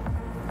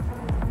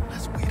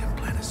 Let's wait and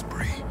plan a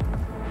spree. Take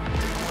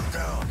one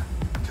down.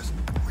 Just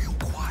real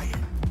quiet.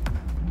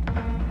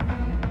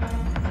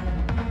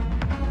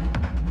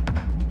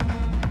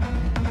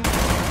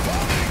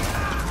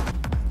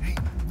 Hey,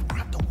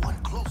 grab the one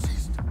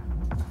closest.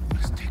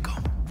 Let's take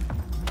him.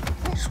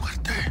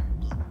 Suerte.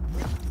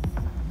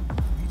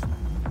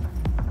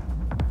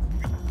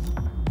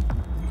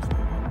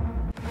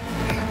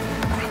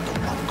 Grab the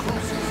one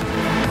closest.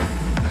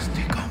 Let's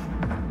take him.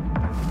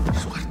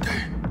 Suerte.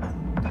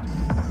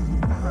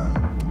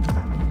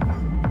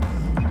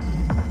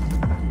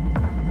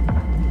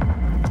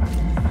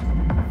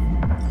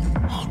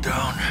 All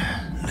down.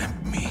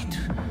 Limp meat.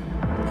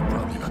 But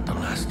probably not the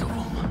last of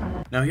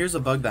them. Now here's a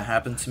bug that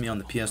happened to me on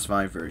the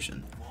PS5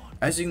 version.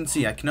 As you can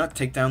see, I cannot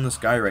take down this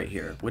guy right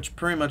here, which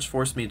pretty much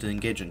forced me to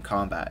engage in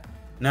combat.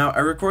 Now, I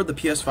record the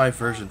PS5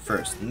 version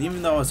first, and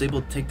even though I was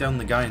able to take down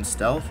the guy in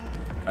stealth,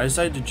 I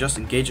decided to just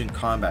engage in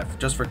combat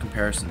just for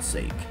comparison's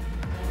sake.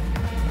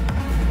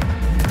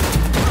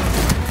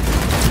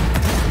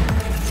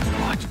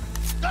 What?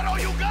 That all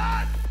you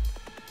got?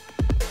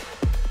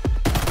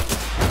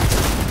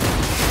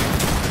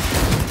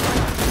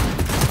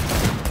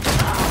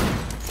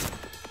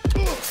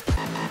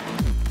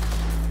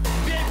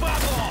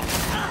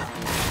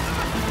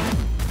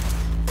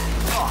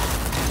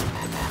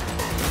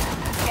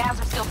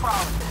 Scavs are still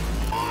crawling.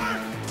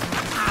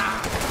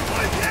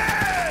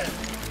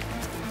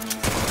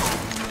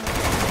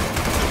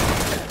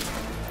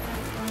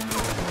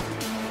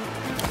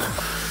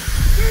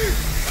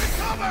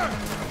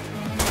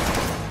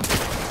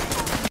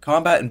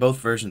 Combat in both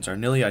versions are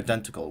nearly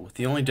identical, with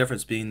the only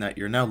difference being that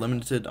you're now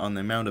limited on the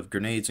amount of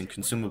grenades and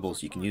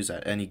consumables you can use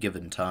at any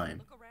given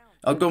time.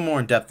 I'll go more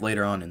in depth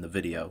later on in the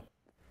video.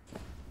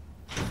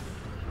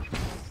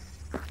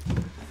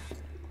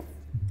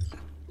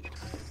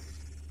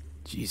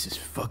 Jesus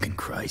fucking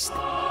Christ.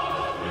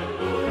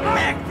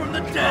 Back from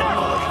the dead,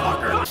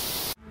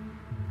 motherfucker!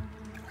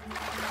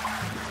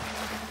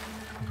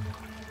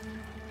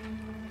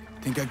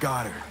 Think I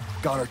got her.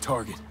 Got our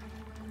target.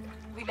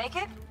 We make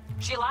it?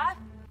 She alive?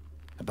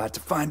 About to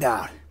find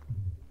out.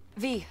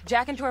 V,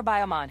 jack into her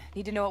biomon.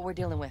 Need to know what we're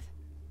dealing with.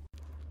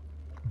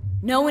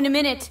 No, in a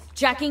minute.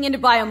 Jacking into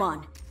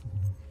biomon.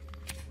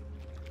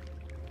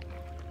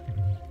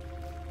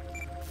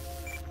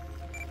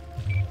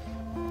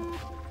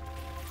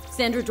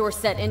 Sandra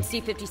Dorset,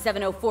 NC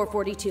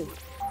 570442.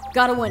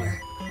 Got a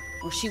winner.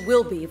 Or she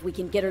will be if we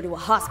can get her to a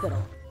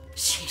hospital.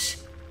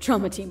 Sheesh.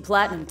 Trauma Team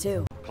Platinum,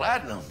 too.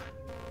 Platinum?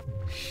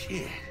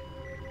 Shit.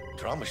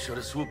 Trauma should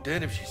have swooped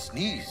in if she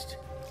sneezed.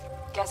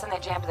 Guessing they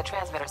jammed the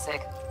transmitter,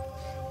 Sig.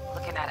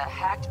 Looking at a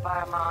hacked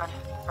biomon,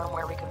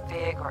 firmware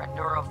reconfig, or a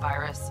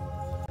neurovirus.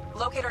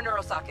 Locate our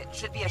neurosocket.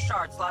 Should be a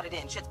shard slotted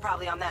in. Shit's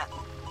probably on that.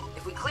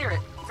 If we clear it,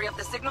 free up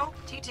the signal,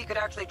 TT could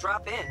actually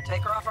drop in,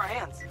 take her off our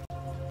hands.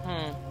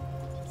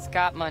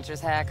 Scott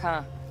Muncher's hack,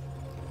 huh?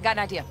 Got an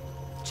idea.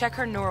 Check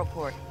her neural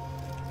port.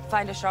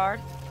 Find a shard?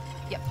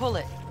 Yeah, pull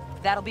it.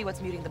 That'll be what's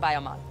muting the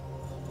biomon.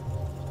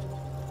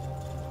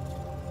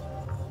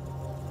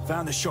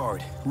 Found the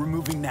shard. We're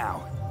moving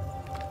now.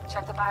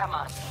 Check the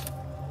biomon.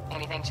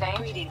 Anything change?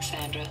 Greetings,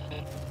 Sandra.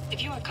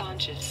 If you are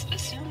conscious,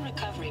 assume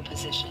recovery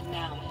position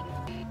now.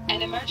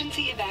 An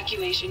emergency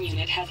evacuation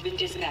unit has been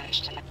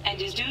dispatched and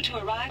is due to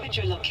arrive at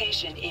your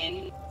location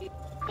in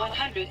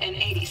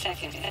 180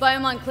 seconds.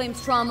 Biomon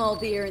claims trauma will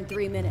be here in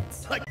 3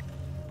 minutes.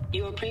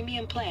 Your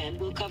premium plan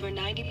will cover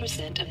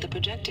 90% of the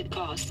projected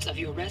costs of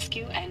your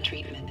rescue and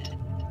treatment.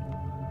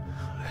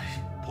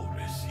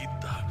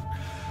 Pobrecita.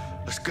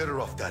 Let's get her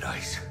off that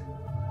ice.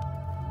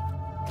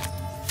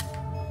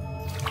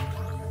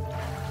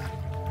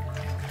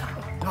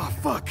 Oh,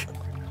 fuck.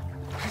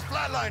 She's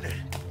flatlining.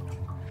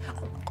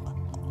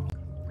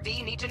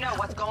 V, need to know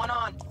what's going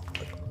on.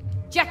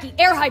 Jackie,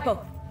 air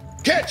hypo.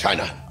 Get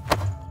China.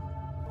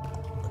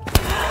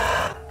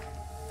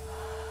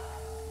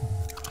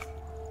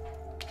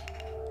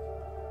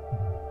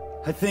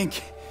 I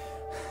think...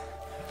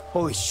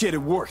 Holy shit, it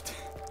worked.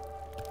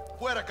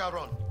 Fuera,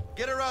 cabrón.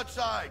 Get her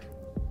outside.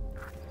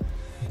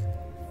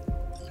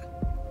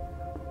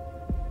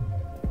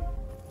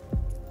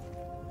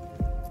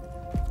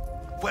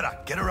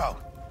 Fuera, get her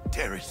out.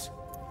 Terrorists.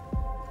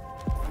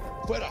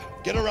 Fuera,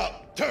 get her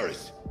out.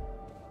 Terrorists.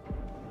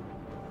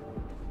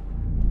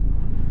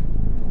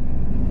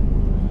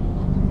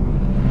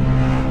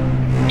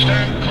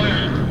 Stand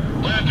clear.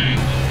 Landing.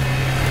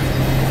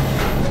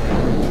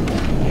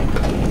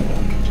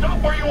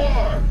 Stop where you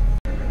are.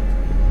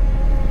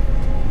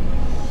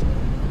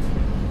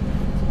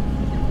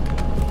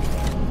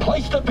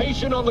 Place the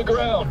patient on the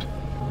ground.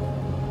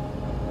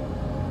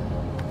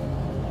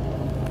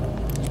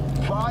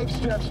 5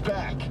 steps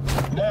back.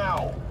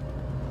 Now.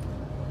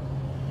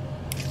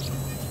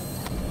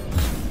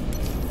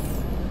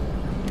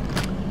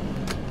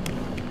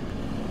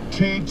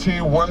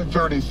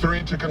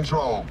 TT-133 to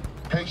control.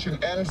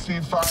 Patient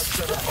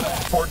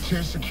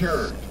NC-5742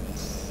 secured.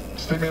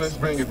 Stimulus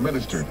being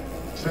administered.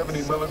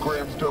 70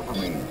 milligrams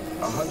dopamine.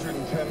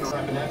 110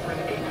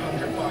 norepinephrine,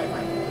 800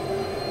 fiber.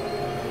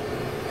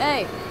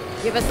 Hey,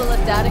 give us a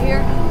lift out of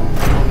here?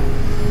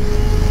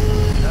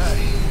 That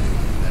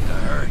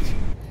hurt.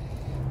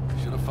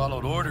 Should have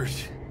followed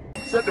orders.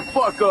 Shut the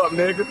fuck up,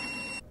 nigga.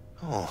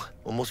 Oh,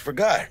 almost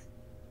forgot.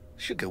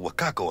 Should get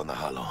Wakako on the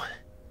holo.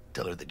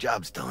 Tell her the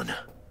job's done.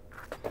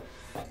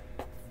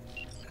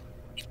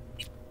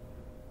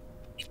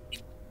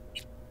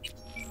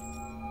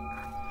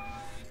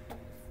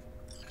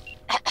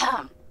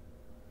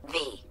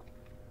 V,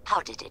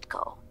 how did it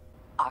go?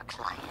 Our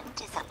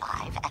client is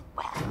alive and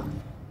well.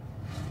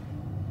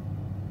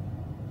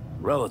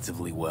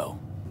 Relatively well.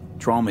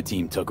 Trauma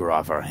team took her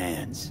off our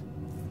hands.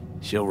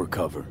 She'll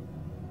recover.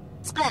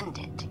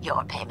 Splendid.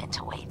 Your payment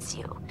awaits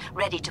you.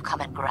 Ready to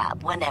come and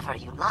grab whenever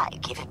you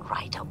like, even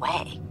right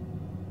away.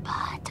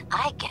 But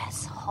I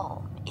guess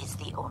home is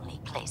the only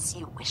place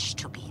you wish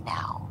to be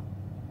now.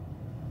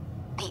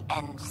 The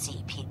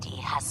NCPD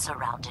has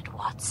surrounded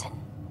Watson.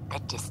 The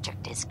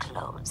district is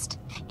closed.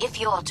 If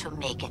you're to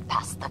make it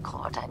past the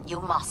cordon, you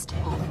must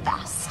move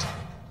fast.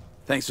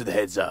 Thanks for the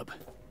heads up.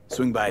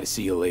 Swing by to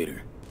see you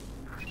later.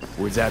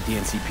 Word's out the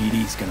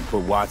NCPD's gonna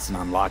put Watson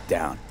on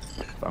lockdown.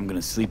 If I'm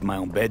gonna sleep in my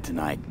own bed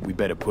tonight, we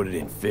better put it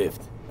in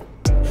 5th.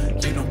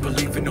 You don't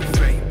believe in no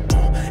fate.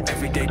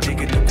 Every day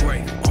digging the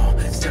grave.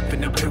 Step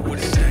in the pit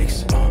with the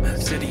snakes.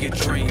 City of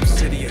dreams,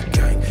 city of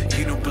gang.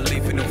 You don't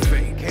believe in no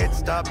fate. Can't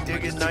stop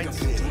digging Night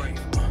City.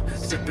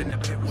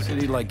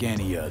 City like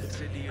any other,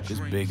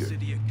 just bigger.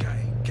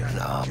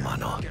 Nah,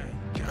 mano.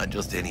 Not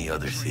just any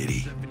other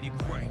city.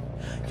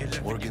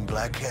 Morgan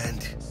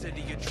Blackhand,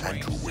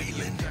 Andrew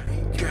Wayland,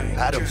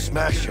 Adam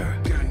Smasher.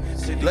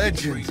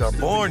 Legends are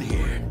born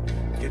here.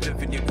 You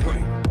live in your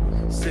brain.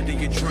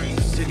 City of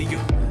dreams, city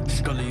of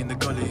Scully in the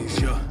gullies,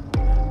 yeah.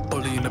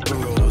 Bully in the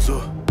burrows,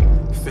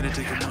 finna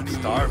take a money.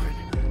 Starving.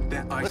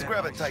 Let's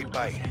grab a tight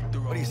bite.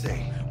 What do you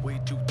say?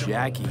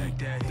 Jackie,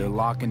 they're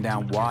locking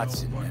down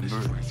Watson,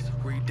 remember?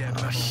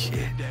 Oh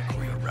shit,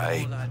 you're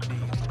right.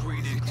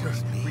 Is it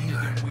just me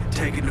or...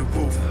 Taking the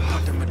roof,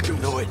 hot to my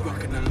dudes, know it.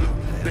 rocking the loop,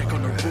 back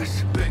on the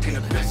roof, back in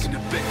the back in the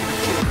back in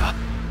the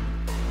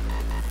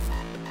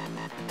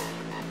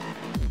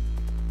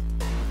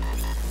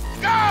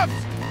Gabs!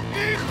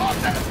 Hijo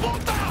de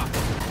puta!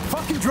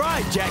 Fucking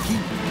drive, Jackie!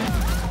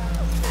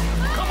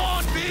 Come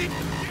on, B!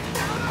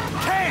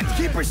 Hands,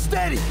 keep her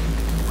steady!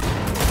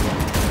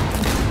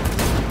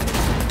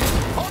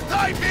 Hold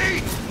tight, B!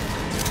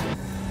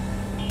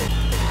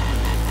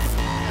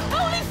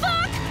 Holy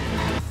fuck!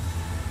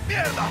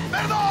 Mierda,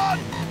 perdón!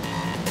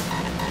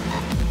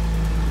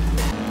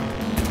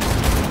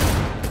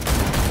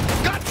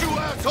 Got you,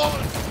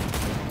 asshole!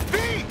 B,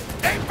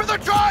 aim for the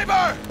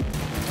driver!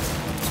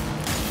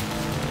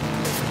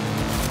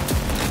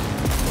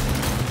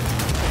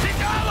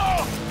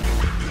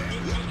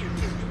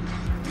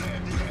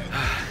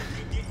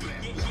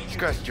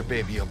 Scratched your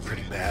baby up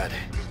pretty bad.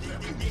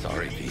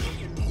 Sorry, V.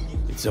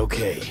 It's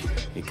okay.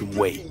 It can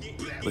wait.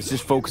 Let's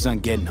just focus on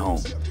getting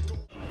home.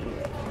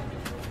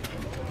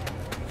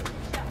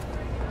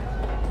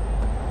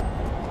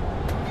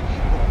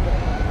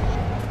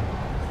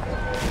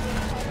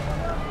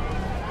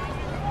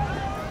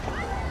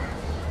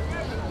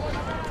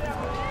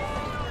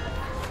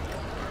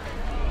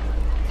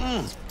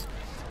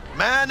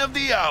 Man of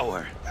the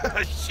hour.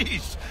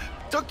 Sheesh.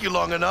 Took you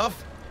long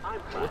enough.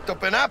 Worked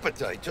up an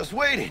appetite, just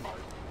waiting.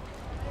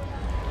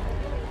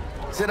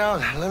 Sit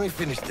down, let me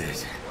finish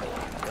this.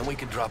 Then we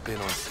can drop in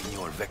on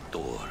Senor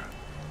Vector.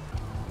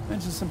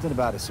 Mentioned something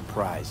about a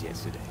surprise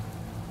yesterday.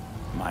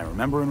 Am I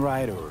remembering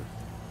right, or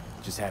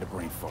just had a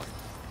brain fart?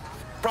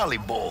 Probably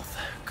both,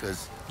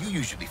 because you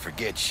usually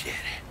forget shit.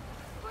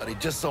 But it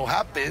just so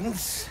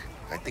happens,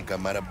 I think I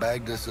might have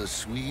bagged us a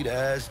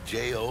sweet-ass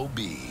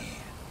J.O.B.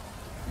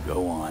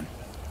 Go on.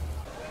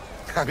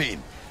 I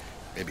mean,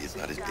 maybe it's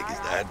not as big as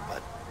that,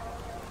 but...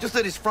 just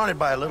that it's fronted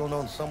by a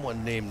little-known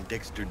someone named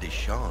Dexter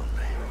Deshawn.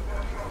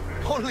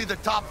 Only the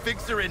top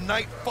fixer in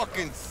Night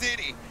fucking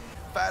City.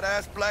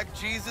 Fat-ass black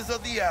Jesus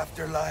of the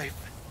afterlife.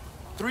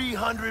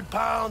 300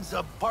 pounds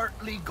of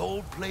partly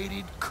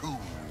gold-plated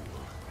cool.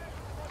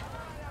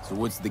 So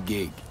what's the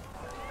gig?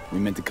 We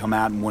meant to come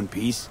out in one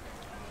piece?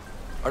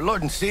 Our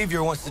Lord and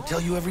Savior wants to tell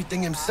you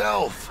everything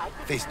himself,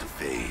 face to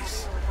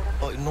face.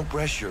 Oh, no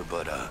pressure,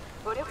 but,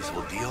 this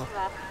whole deal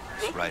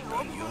is riding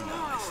on you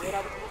now, I see.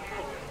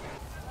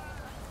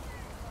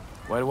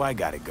 Why do I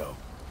gotta go?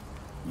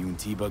 You and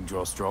T-Bug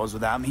draw straws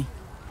without me?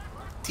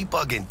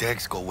 T-Bug and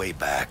Dex go way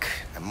back,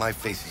 and my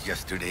face is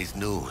yesterday's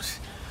news.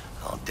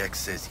 Now Dex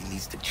says he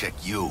needs to check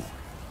you,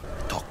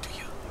 talk to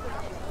you.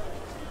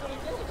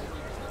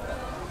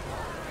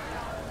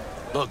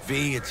 Look,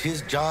 V, it's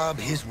his job,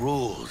 his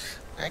rules.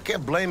 I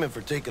can't blame him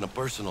for taking a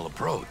personal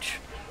approach.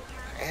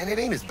 And it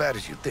ain't as bad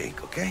as you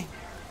think, okay?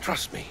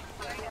 Trust me.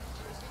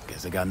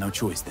 Guess I got no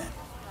choice then.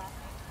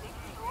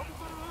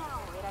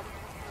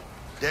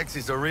 Dex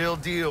is a real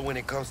deal when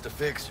it comes to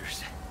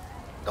fixers.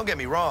 Don't get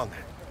me wrong.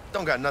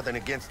 Don't got nothing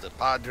against the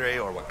Padre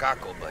or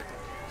Wakako, but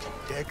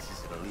Dex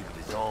is in a league of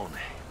his own.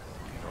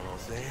 You know what I'm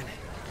saying?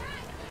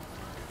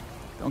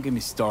 Don't get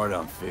me started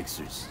on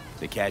fixers.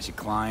 They catch a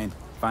client,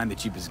 find the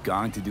cheapest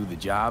gong to do the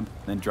job,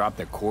 then drop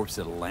their corpse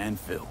at a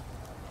landfill.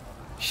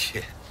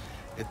 Shit.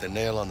 Hit the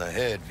nail on the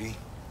head, V.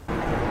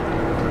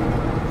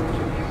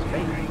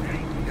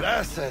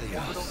 Gracias a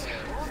Dios.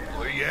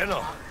 We're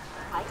lleno.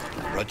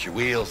 Brought your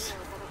wheels.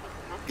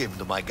 Gave them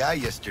to my guy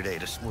yesterday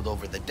to smooth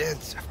over the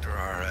dents after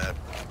our,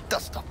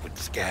 dust-up with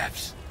the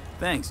scabs.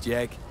 Thanks,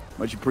 Jack.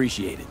 Much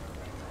appreciated.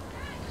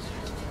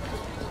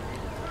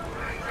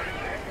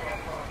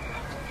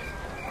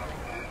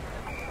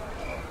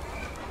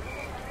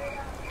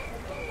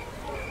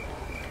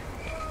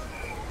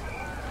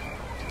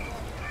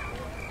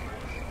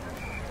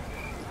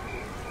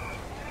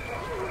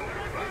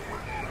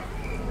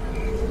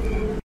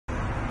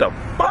 The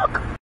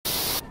fuck?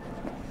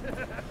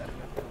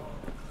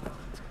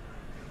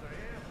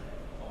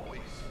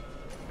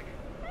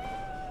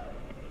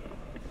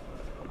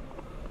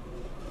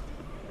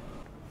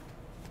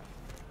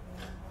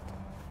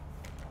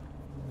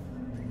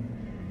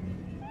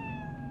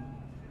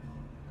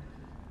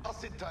 I'll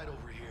sit tight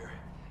over here.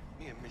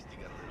 Me and Misty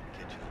got a little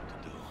kitchen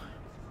to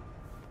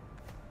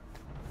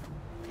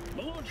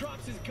do. Malone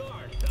drops his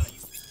guard.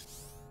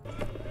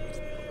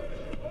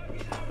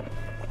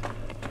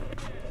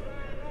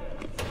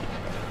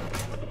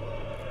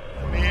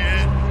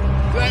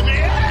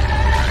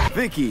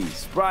 Vicky,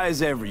 spry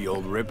as ever, you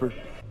old ripper.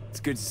 It's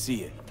good to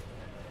see you.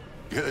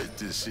 Good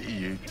to see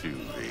you too,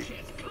 V.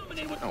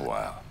 Oh,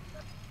 wow.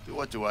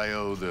 What do I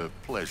owe the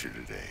pleasure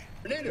today?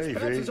 Hernandez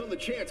pounces on the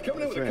chance,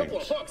 coming in with a couple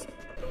of hooks.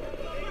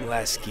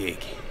 Last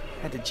gig.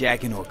 Had to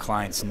jack into a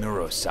client's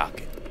neuro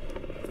socket.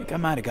 Think I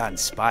might have gotten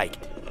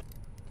spiked.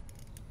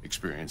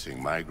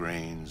 Experiencing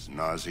migraines,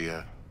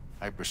 nausea,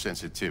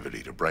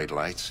 hypersensitivity to bright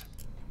lights?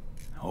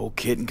 Whole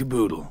kit and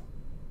caboodle.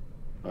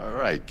 All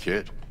right,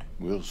 kid.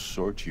 We'll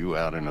sort you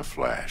out in a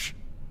flash.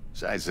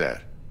 Besides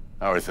that,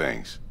 how are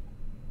things?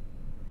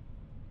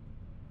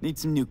 Need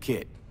some new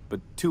kit,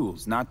 but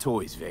tools, not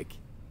toys, Vic.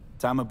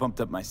 Time I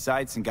bumped up my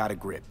sights and got a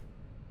grip.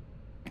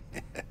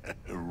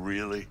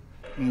 Really?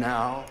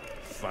 Now?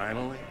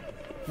 Finally?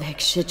 Vic,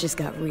 shit just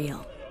got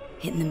real.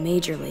 Hitting the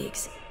major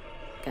leagues.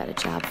 Got a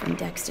job from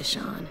Dex to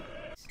Sean.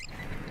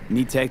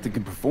 Need tech that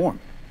can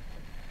perform.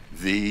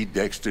 The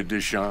Dexter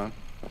Deshawn?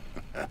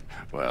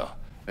 Well,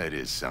 that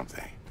is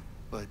something.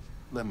 But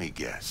let me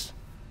guess.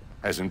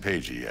 Hasn't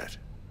paid you yet.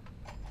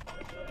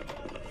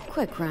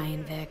 Quit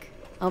crying, Vic.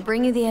 I'll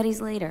bring you the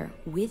Eddies later,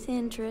 with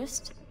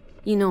interest.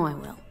 You know I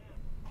will.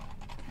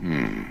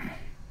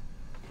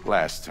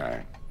 Last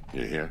time.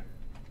 You hear?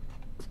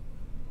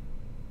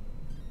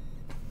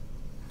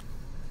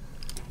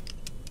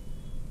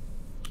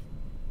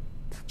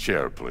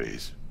 Chair,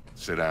 please.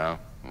 Sit down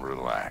and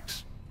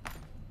relax.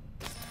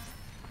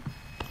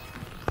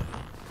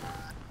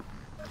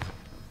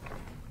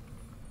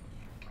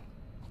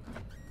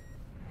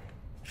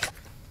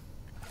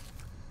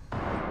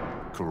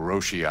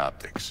 Kuroshi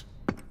Optics.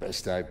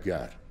 Best I've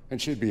got.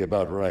 And should be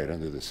about right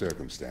under the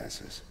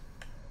circumstances.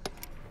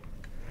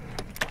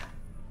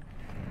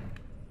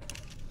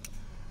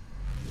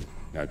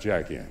 Now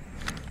jack in.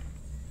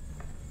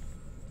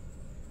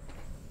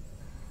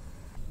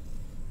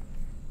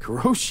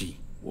 Kuroshi?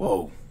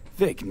 Whoa.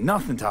 Vic,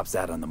 nothing tops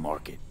that on the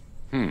market.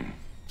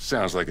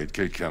 Sounds like it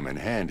could come in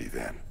handy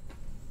then.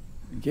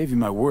 I gave you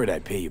my word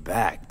I'd pay you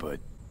back, but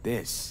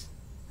this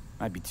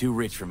might be too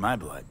rich for my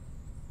blood.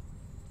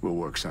 We'll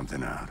work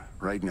something out.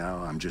 Right now,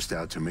 I'm just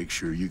out to make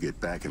sure you get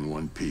back in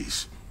one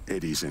piece.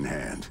 Eddie's in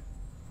hand.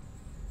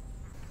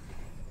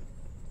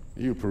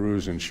 You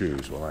peruse and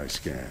choose while I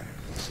scan.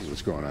 Let's see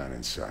what's going on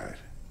inside.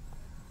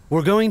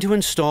 We're going to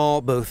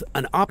install both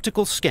an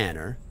optical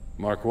scanner...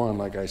 Mark 1,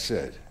 like I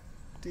said.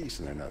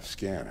 Decent enough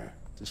scanner.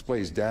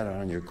 Displays data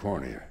on your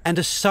cornea. ...and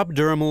a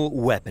subdermal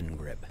weapon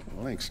grip.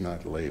 The link's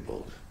not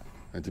labeled.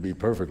 And to be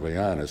perfectly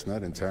honest,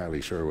 not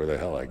entirely sure where the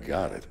hell I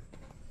got it.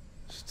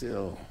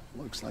 Still,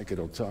 looks like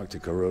it'll talk to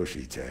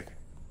Kuroshi Tech.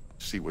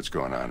 See what's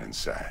going on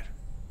inside.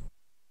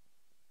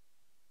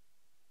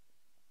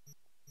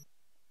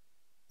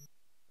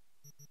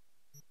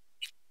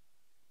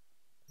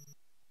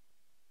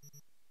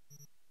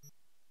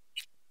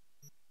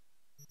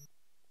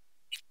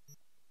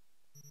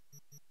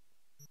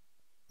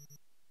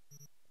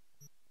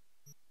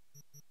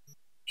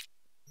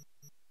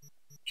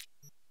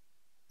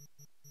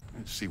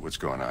 see what's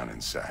going on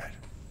inside.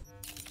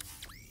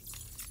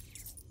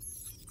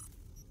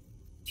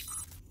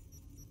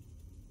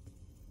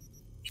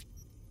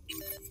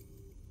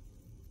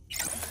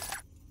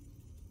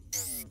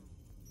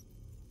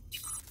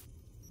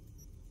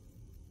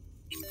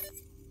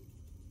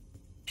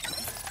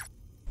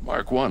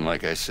 Mark 1,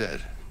 like I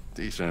said.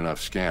 Decent enough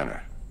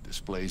scanner.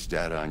 Displays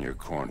data on your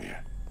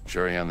cornea.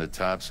 Cherry on the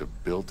top's a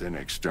built-in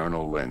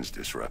external lens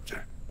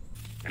disruptor.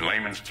 In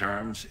layman's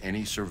terms,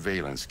 any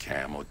surveillance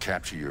cam will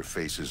capture your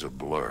face as a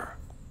blur.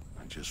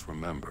 And just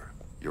remember,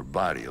 your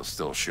body will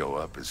still show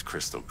up as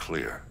crystal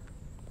clear.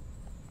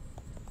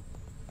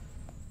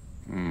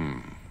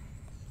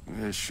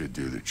 This should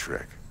do the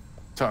trick.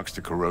 Talks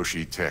to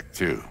Kiroshi Tech,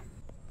 too.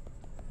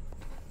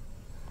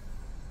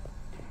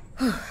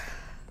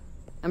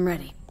 I'm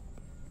ready.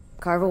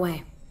 Carve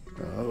away.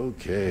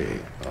 Okay,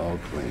 all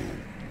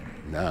clean.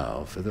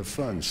 Now for the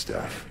fun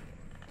stuff.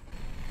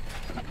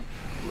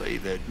 Lay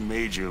that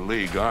major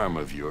league arm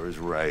of yours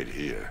right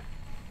here.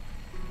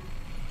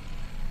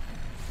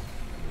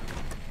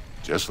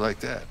 Just like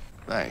that.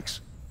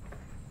 Thanks.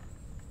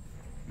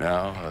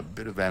 Now, a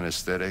bit of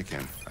anesthetic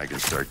and I can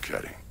start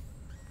cutting.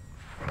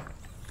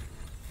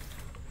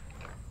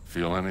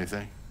 Feel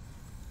anything?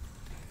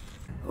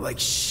 Like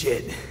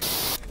shit.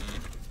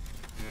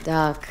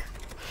 Doc.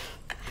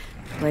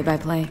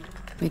 Play-by-play.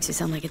 Makes you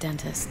sound like a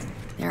dentist.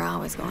 They're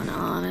always going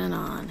on and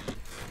on.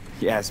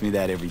 You ask me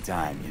that every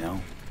time, you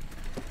know?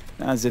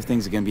 Not as if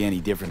things are gonna be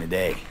any different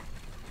today.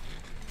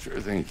 Sure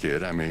thing,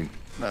 kid. I mean,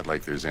 not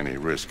like there's any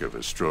risk of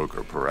a stroke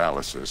or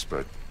paralysis,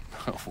 but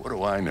what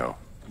do I know?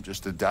 I'm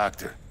just a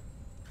doctor.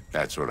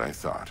 That's what I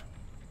thought.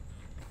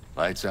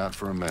 Lights out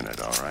for a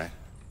minute, all right?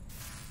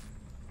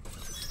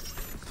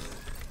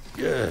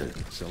 Good.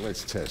 So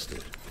let's test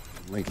it.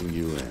 Linking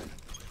you in.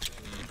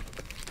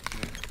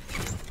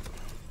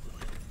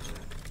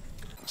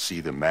 See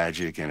the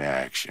magic in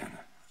action.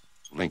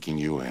 Linking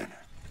you in.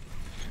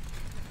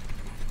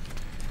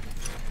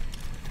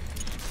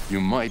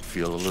 You might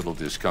feel a little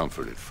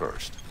discomfort at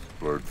first.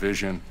 Blurred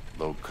vision,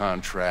 low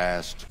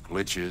contrast,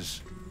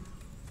 glitches.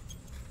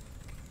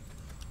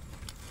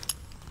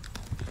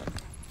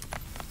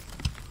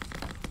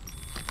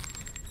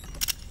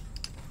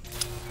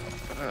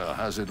 Well,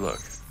 how's it look?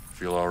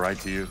 Feel all right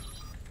to you?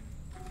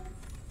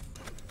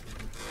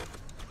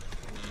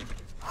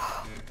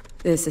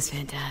 This is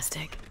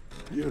fantastic.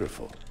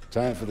 Beautiful.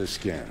 Time for the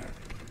scanner.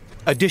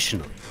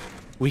 Additionally,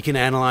 we can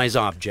analyze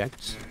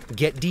objects,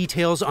 get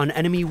details on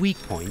enemy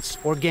weak points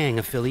or gang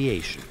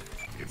affiliation.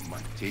 It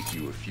might take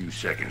you a few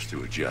seconds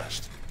to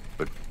adjust,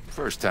 but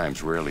first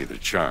time's rarely the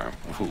charm,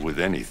 with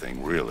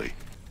anything, really.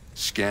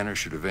 Scanner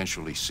should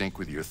eventually sync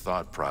with your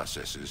thought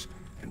processes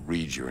and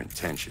read your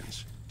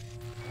intentions.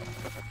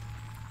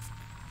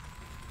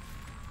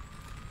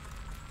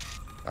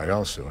 I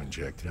also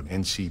injected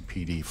an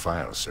NCPD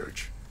file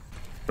search.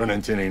 Run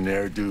into any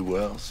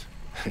ne'er-do-wells?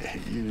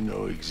 You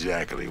know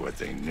exactly what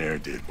they ne'er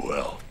did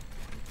well.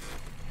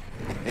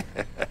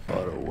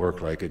 Ought to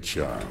work like a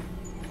charm.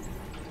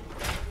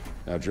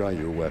 Now draw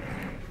your weapon.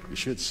 You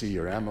should see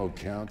your ammo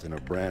count in a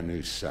brand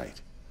new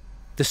sight.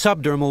 The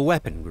subdermal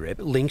weapon grip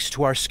links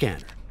to our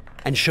scanner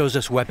and shows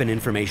us weapon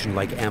information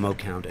like ammo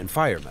count and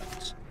fire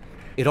modes.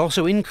 It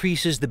also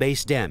increases the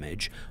base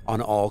damage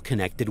on all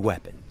connected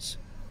weapons.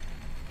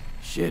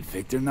 Shit,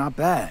 Victor, not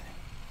bad.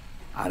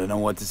 I don't know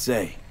what to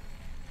say.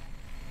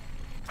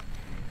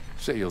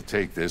 Say you'll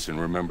take this and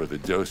remember the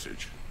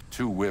dosage.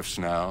 2 whiffs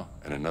now,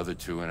 and another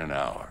 2 in an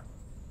hour.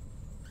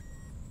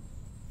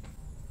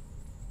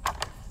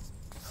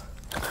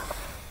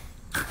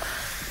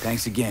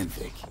 Thanks again,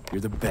 Vic.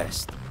 You're the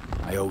best.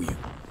 I owe you.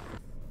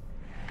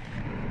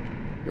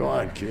 Go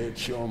on, kid.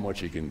 Show them what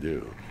you can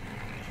do.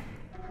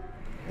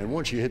 And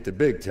once you hit the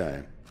big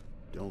time,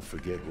 don't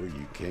forget where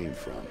you came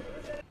from.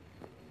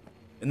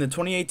 In the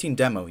 2018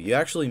 demo, you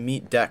actually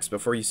meet Dex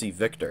before you see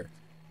Victor,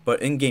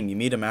 but in-game you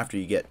meet him after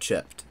you get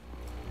chipped.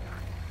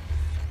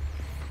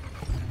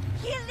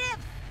 He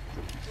lives!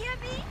 Hear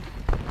me?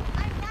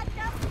 I'm not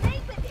done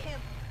playing with him!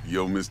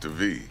 Yo, Mr.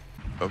 V,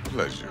 a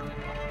pleasure.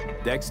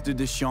 Dexter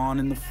Deshawn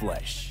in the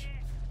flesh.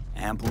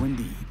 Ample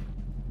indeed.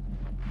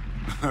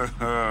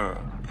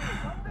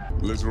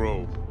 Let's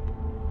roll.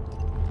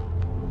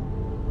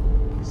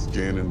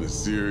 Scanning a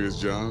serious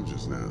job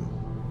just now.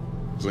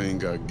 Playing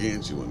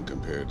gargantuan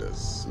compared to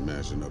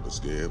smashing up a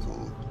scav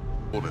home.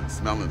 And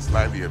smelling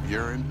slightly of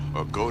urine,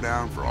 or go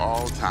down for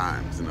all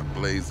times in a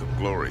blaze of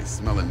glory,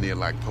 smelling near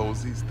like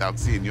posies without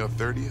seeing your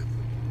 30th.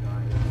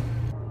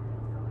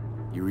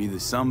 You're either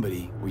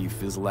somebody or you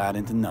fizzle out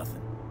into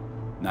nothing.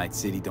 Night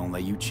City don't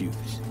let you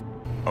choose.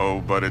 Oh,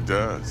 but it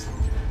does.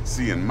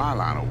 See, in my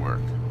line of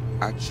work,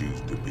 I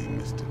choose to be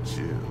Mr.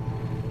 Chill.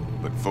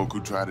 But folk who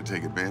try to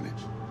take advantage,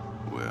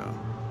 well,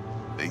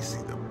 they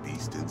see the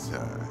beast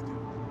inside.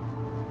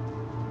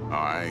 All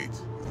right,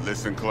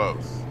 listen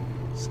close.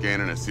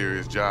 Scanning a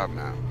serious job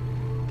now.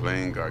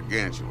 Playing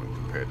gargantuan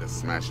compared to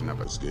smashing up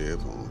a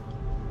scav home.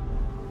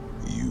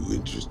 You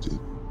interested?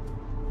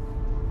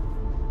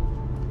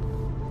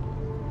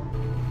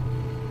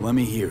 Let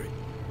me hear it.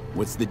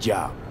 What's the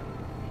job?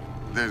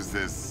 There's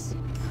this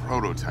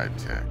prototype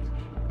tech.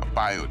 A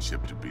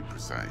biochip, to be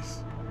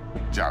precise.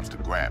 Job's to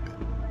grab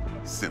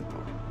it.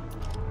 Simple.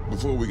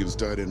 Before we can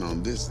start in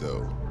on this,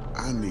 though,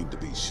 I need to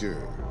be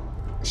sure.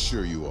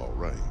 Sure you all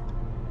right.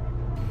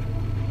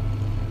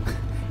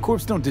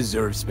 Corps don't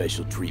deserve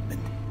special treatment.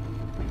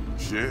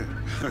 Shit,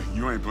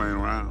 you ain't playing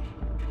around.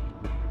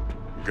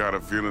 Got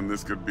a feeling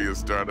this could be a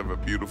start of a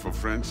beautiful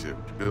friendship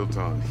built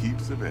on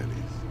heaps of eddies.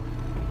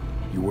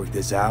 You work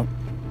this out?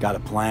 Got a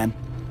plan?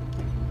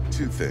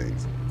 Two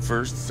things.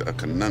 First, a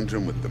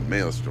conundrum with the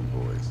Maelstrom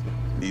boys.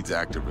 Needs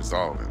active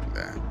resolving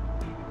that.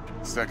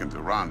 Second,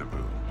 a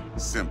rendezvous.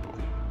 Simple.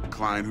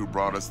 Client who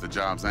brought us the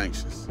job's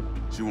anxious.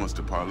 She wants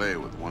to parlay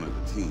with one of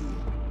the team.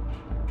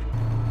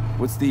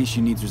 What's the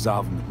issue needs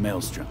resolving with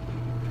Maelstrom?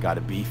 Got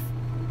a beef?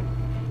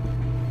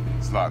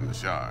 Slotting the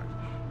shard.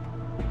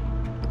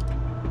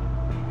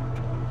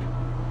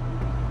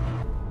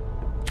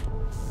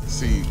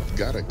 See,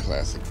 got a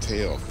classic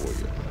tale for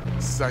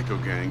you. Psycho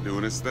gang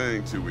doing its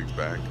thing 2 weeks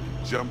back.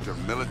 Jumped a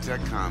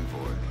Militech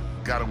convoy.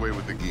 Got away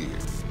with the gear.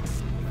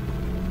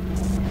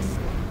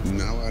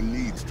 Now I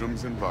need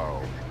Strom's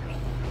involved.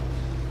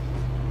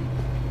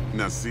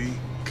 Now see,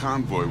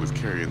 convoy was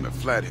carrying the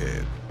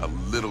Flathead, a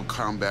little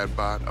combat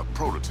bot, a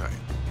prototype.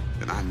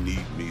 And I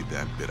need me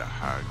that bit of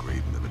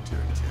high-grade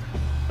military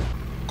tech.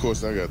 Of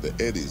course, I got the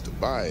eddies to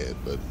buy it,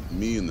 but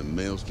me and the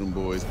Maelstrom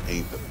boys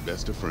ain't the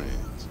best of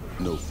friends.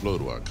 No flow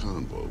to our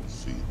convo,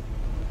 see?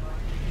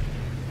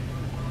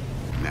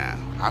 Now,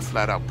 I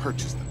flat out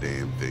purchased the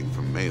damn thing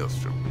from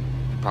Maelstrom.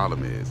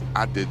 Problem is,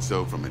 I did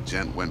so from a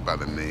gent went by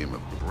the name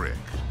of Brick.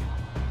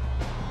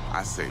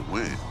 I say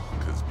when,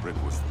 because Brick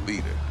was the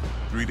leader.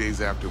 3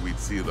 days after we'd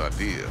sealed our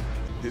deal,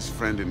 his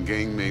friend and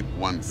gangmate,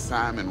 one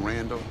Simon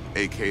Randall,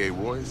 aka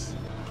Royce,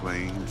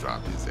 plain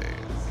dropped his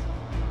ass.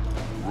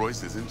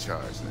 Royce is in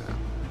charge now,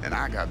 and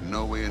I got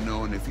no way of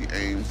knowing if he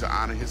aims to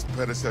honor his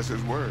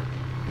predecessor's word.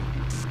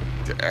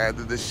 To add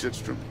to this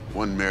shitstrom,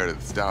 one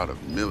Meredith Stout of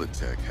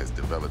Militech has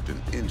developed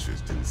an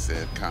interest in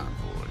said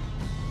convoy.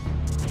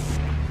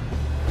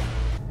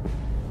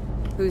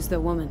 Who's the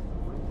woman?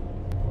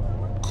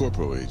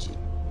 Corporal agent.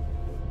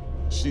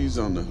 She's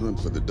on the hunt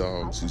for the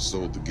dogs who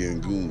sold the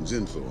Gangoons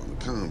info on the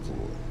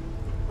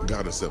convoy.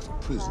 Got herself a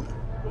prisoner.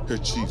 Her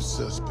chief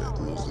suspect,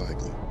 most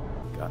likely.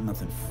 Got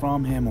nothing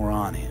from him or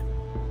on him,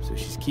 so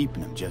she's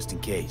keeping him just in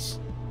case.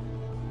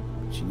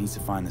 She needs to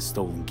find the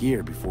stolen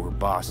gear before her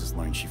bosses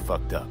learn she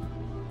fucked up.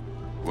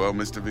 Well,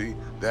 Mr. V,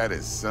 that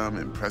is some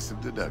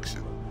impressive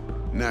deduction.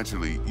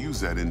 Naturally,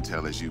 use that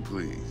intel as you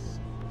please.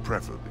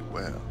 Preferably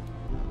well.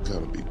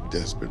 Gotta be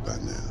desperate by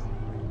now.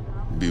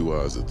 Be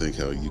wise to think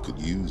how you could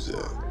use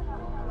that.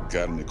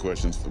 Got any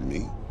questions for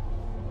me?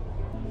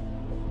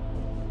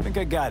 I think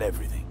I got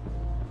everything.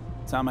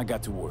 Time I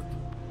got to work.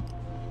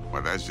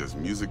 Well, that's just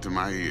music to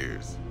my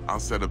ears.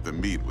 I'll set up the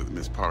meet with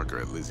Miss Parker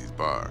at Lizzie's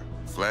bar.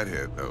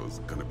 Flathead, though's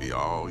gonna be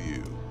all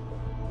you.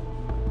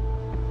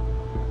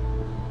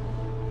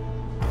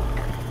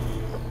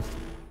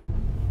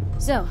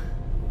 So,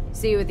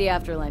 see you at the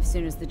afterlife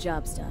soon as the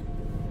job's done.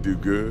 Do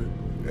good,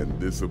 and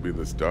this'll be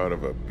the start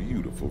of a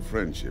beautiful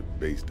friendship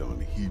based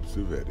on heaps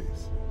of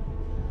eddies.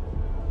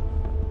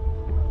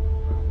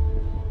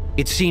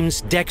 It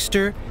seems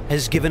Dexter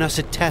has given us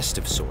a test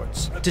of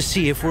sorts to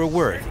see if we're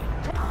worthy.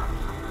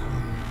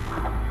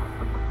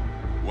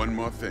 One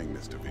more thing,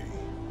 Mr. V.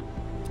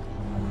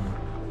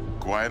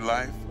 Quiet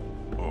life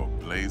or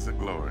blaze of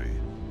glory?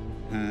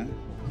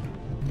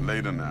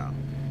 Later now.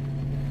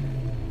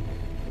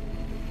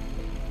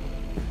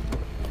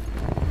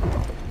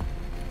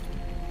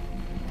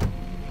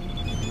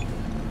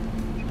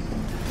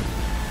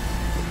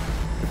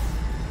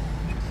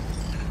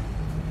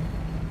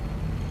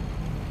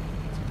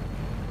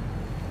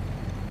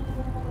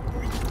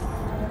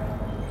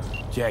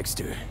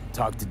 Jackster,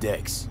 talk to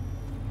Dex.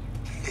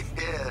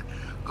 Yeah,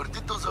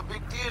 Gordito's a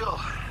big deal.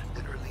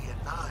 Literally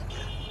at 9.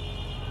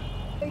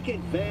 Take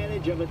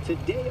advantage of a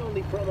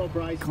today-only promo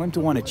price. Claimed to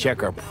want to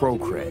check our pro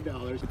cred,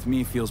 but to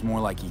me it feels more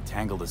like he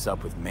tangled us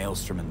up with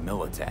Maelstrom and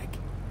Militech.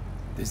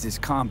 There's this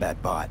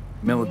combat bot,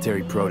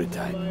 military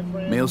prototype.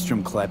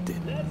 Maelstrom clept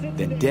it.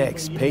 Then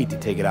Dex paid to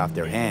take it off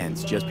their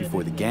hands just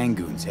before the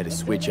Gangoons had a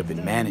switch up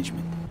in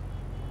management.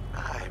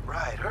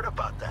 Right, heard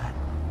about that.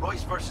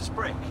 Royce versus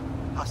Brick.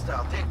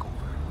 Hostile takeover.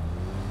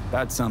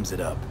 That sums it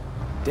up.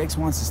 Dex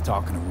wants us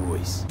talking to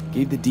Royce.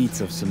 Gave the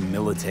deets of some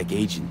Militech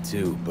agent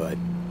too, but I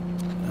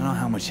don't know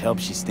how much help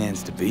she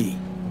stands to be.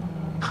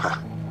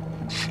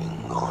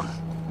 Chingon.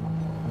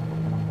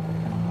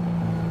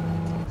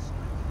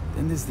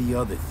 Then there's the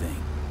other thing.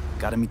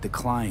 Gotta meet the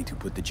client who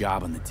put the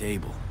job on the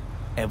table.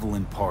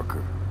 Evelyn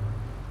Parker.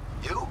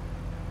 You?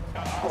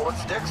 Well,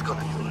 what's Dex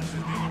gonna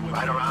do?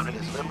 Ride around in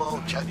his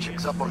limo, chat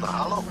chicks up on the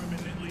hollow?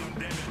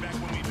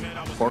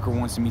 Parker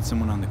wants to meet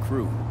someone on the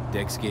crew.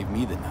 Dex gave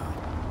me the nod.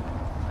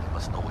 He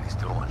must know what he's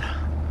doing.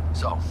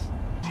 So,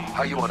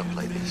 how you want to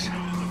play this?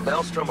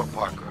 Maelstrom or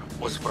Parker?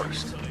 What's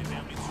first?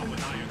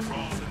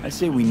 I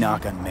say we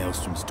knock on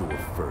Maelstrom's door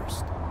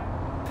first.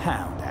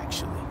 Pound,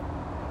 actually.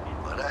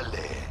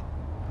 Orale.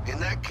 In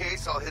that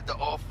case, I'll hit the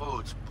all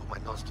foods. my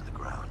nose to the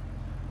ground.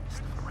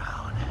 Sniff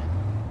around.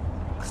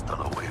 Hasta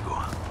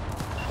luego.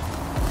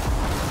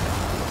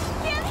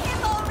 Kill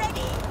him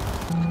already!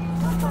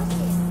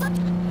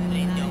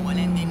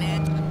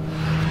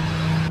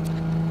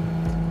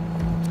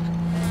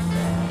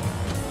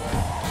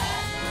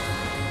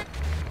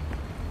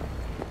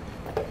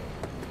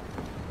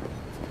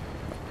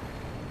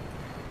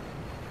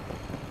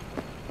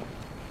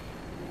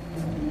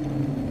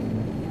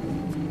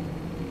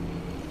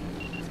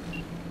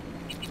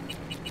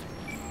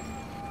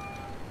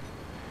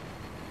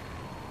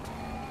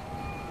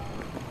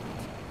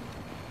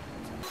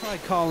 Try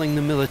calling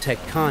the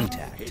Militech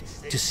contact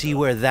to see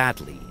where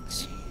that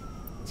leads.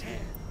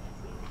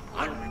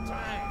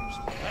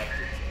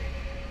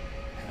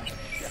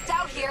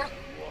 Stout here.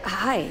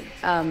 Hi,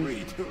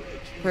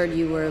 heard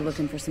you were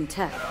looking for some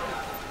tech.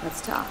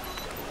 Let's talk.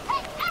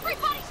 Hey,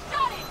 everybody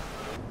shut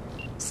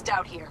it!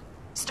 Stout here.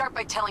 Start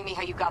by telling me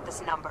how you got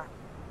this number.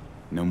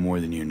 No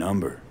more than your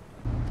number.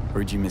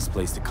 Heard you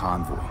misplaced a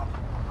convoy.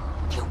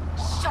 You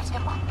shut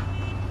him up.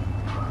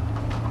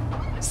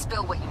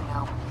 Spill what you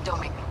know.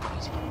 Don't make me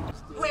wait.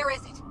 Where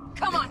is it?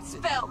 Come on,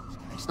 spill!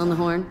 On the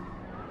horn?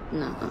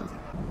 No.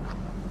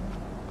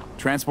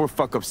 Transport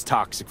fuck-up's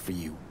toxic for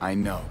you, I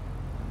know.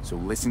 So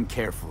listen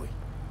carefully.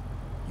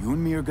 You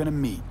and me are gonna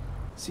meet.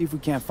 See if we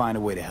can't find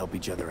a way to help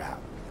each other out.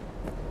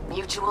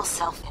 Mutual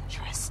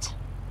self-interest.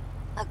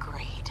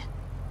 Agreed.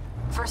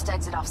 First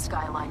exit off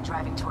Skyline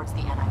driving towards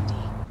the NID.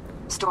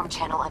 Storm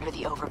channel under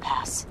the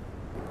overpass.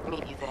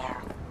 Meet you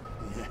there.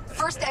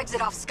 First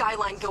exit off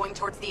Skyline going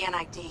towards the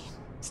NID.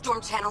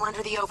 Storm channel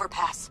under the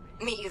overpass.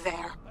 Meet you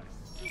there.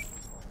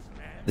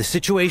 The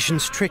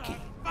situation's tricky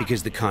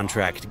because the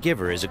contract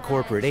giver is a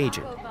corporate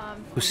agent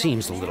who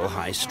seems a little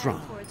high-strung.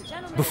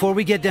 Before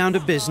we get down to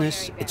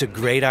business, it's a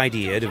great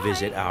idea to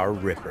visit our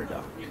Ripper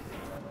Dock.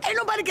 Ain't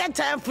nobody got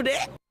time for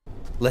that.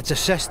 Let's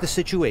assess the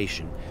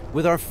situation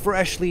with our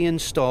freshly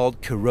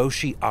installed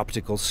Kiroshi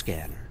optical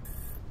scanner.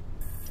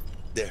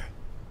 There.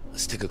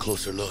 Let's take a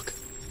closer look.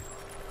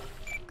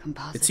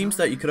 It seems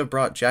that you could have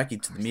brought Jackie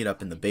to the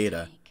meetup in the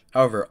beta.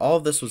 However, all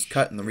of this was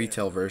cut in the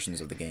retail versions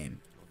of the game.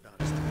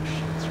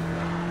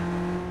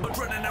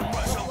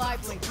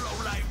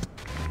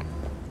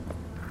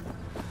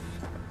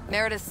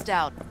 Meredith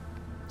Stout.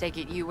 Take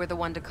it you were the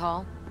one to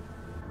call?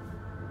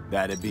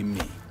 That'd be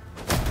me.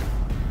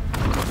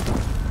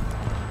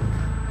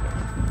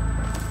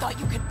 Thought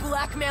you could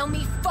blackmail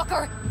me,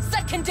 fucker?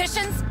 Set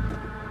conditions?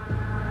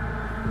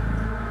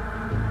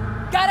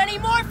 Got any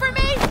more for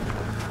me?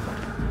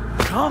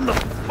 Calm the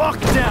fuck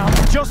down.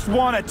 Just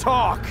wanna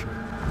talk.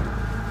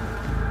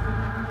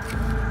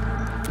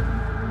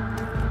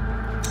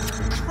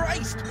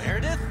 Christ,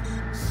 Meredith!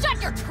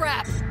 Shut your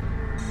trap!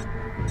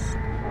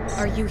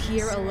 Are you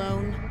here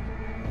alone?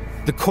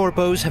 The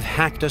Corpos have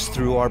hacked us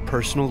through our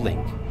personal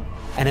link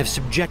and have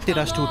subjected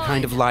us to a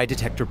kind of lie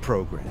detector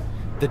program.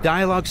 The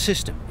dialogue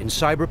system in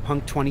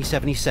Cyberpunk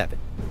 2077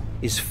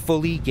 is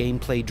fully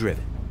gameplay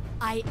driven.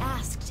 I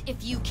asked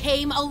if you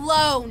came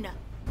alone!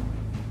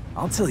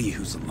 I'll tell you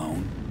who's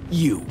alone.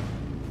 You.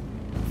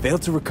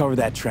 Failed to recover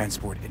that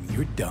transport and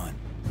you're done.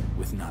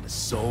 With not a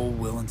soul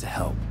willing to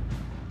help.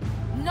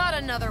 Not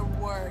another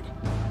word.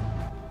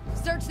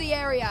 Search the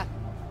area.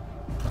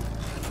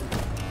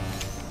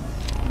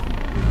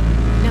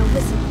 Now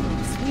listen,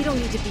 please. We don't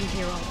need to be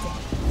here all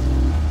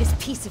day. This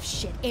piece of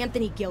shit,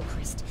 Anthony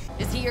Gilchrist.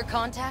 Is he your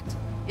contact?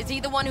 Is he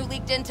the one who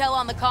leaked intel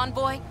on the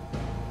convoy?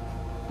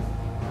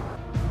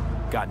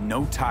 Got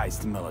no ties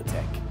to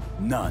Militech.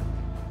 None.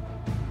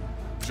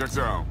 Checks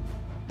out.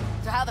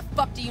 So how the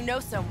fuck do you know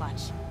so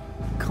much?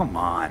 Come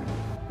on.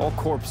 All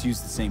corps use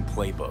the same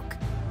playbook.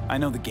 I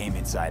know the game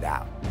inside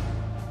out.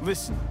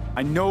 Listen,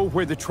 I know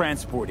where the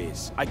transport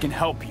is. I can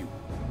help you.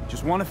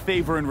 Just want a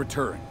favor in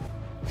return.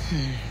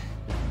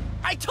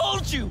 I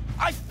told you!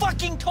 I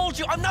fucking told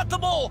you! I'm not the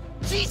mole!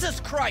 Jesus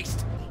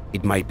Christ!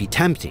 It might be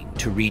tempting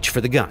to reach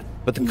for the gun,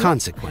 but the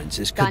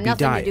consequences could Got be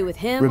nothing dire. to do with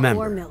him or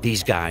Remember, Militech.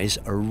 these guys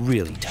are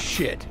really tough.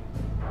 Shit.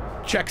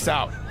 Checks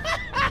out.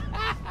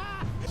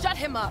 Shut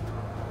him up!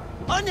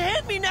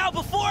 Unhand me now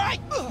before I...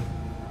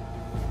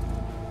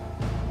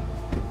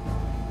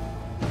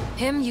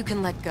 Him you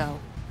can let go.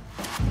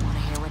 Wanna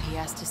hear what he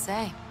has to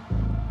say?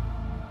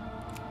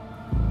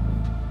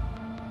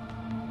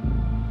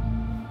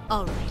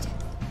 All right.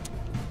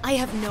 I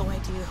have no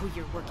idea who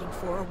you're working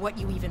for or what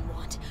you even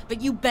want,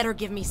 but you better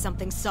give me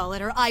something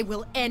solid or I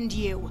will end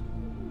you.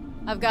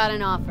 I've got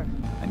an offer.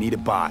 I need a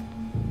bot.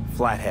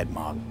 Flathead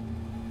model.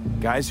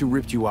 Guys who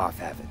ripped you off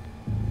have it.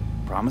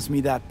 Promise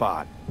me that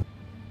bot.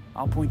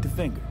 I'll point the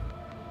finger.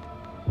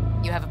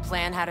 You have a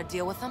plan how to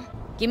deal with them?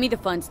 Give me the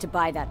funds to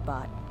buy that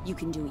bot. You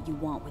can do what you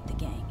want with the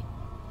gang.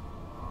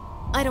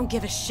 I don't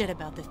give a shit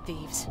about the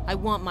thieves. I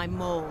want my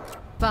mold.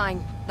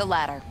 Fine, the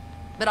latter.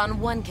 But on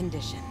one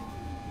condition.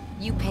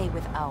 You pay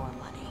with our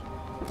money.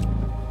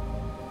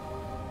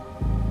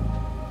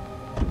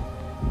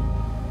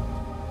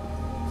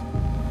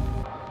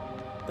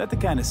 That the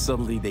kind of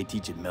subtlety they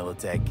teach at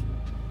Militech?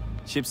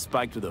 Chips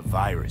spiked with a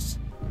virus.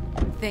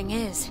 Thing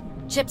is,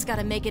 Chip's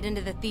gotta make it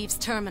into the thieves'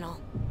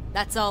 terminal.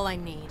 That's all I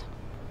need.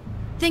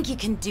 Think you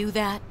can do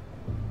that?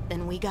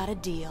 Then we got a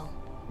deal.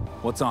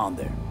 What's on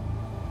there?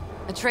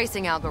 A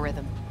tracing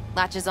algorithm.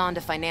 Latches on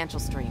to financial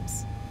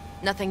streams.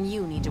 Nothing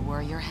you need to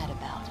worry your head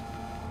about.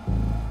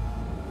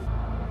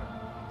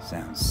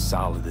 Sounds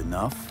solid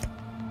enough.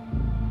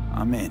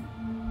 I'm in.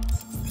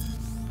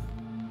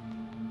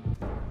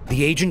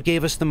 The agent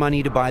gave us the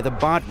money to buy the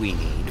bot we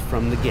need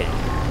from the game.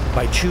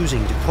 By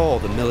choosing to call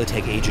the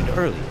Militech agent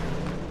earlier,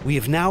 we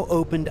have now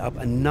opened up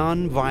a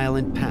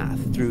non-violent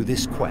path through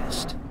this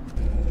quest.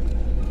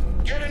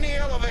 Get in the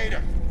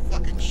elevator,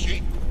 fucking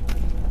sheep.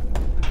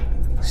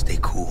 Stay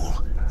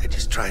cool. They're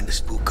just trying to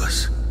spook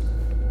us.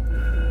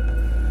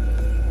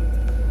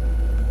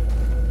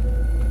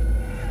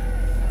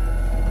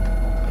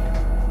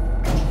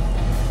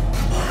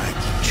 All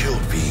right, chill,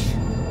 V.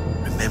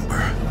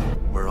 Remember,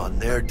 we're on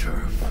their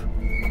turf.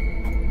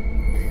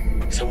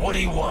 So what do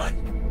you want?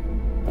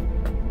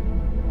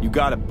 You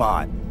got a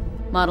bot.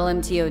 Model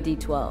MTO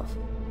D12.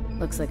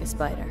 Looks like a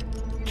spider.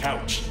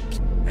 Couch.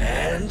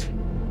 And?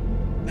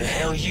 The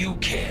hell you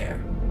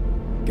care?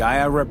 Guy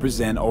I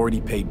represent already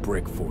paid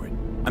Brick for it.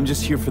 I'm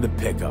just here for the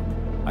pickup.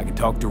 I can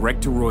talk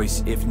direct to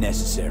Royce if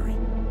necessary.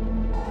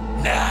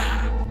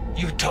 Nah,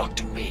 you talk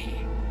to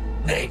me.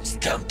 Name's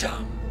Tum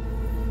Tum.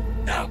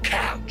 Now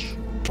Couch.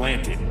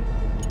 Planted.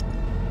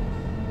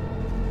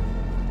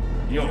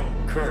 Yo,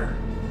 Kurt.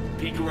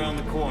 Peek around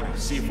the corner,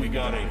 see if we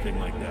got anything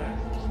like that.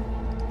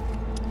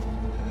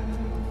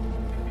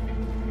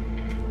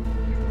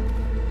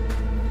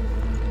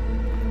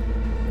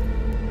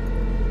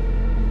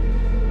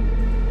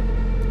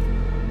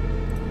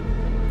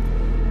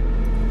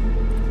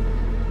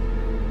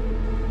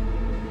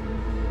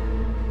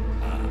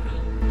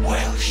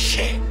 Well,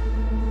 shit.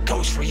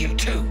 Goes for you,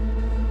 too.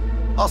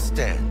 I'll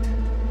stand.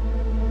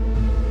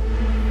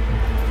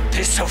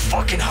 This so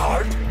fucking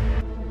hard?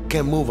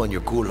 Can't move on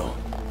your culo.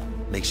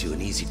 Makes you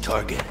an easy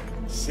target.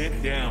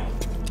 Sit down.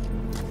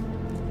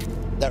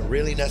 That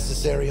really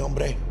necessary,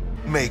 hombre?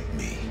 Make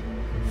me.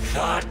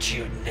 Thought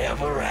you'd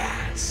never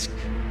ask.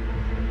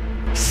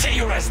 Sit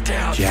your ass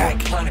down,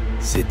 Jack, for a planet.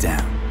 sit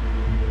down.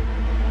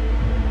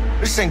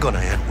 This ain't gonna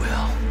end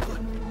well.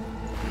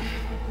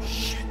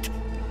 Shit.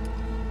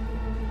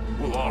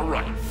 Well,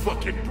 alright,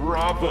 fucking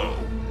bravo.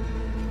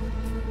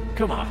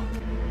 Come on.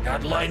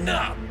 Gotta line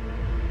up.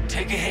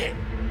 Take a hit.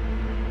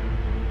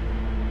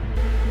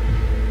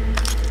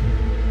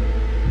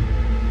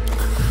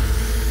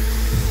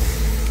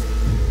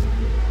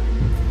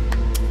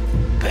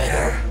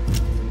 Better?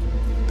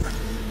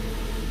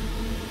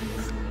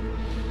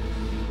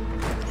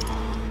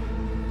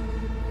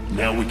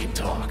 Now we can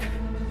talk.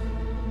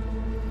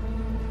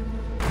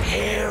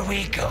 Here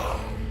we go.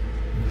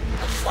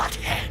 The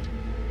Flathead.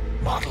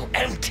 Model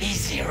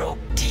MT0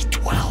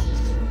 D12.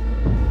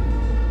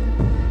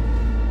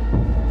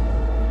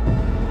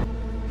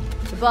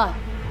 The bot.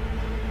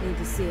 Need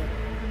to see it.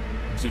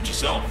 Suit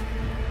yourself.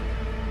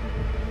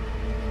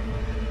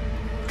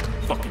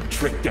 Fucking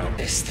tricked out.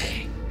 This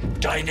thing.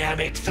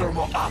 Dynamic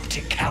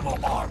thermo-optic camo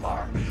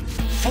armor.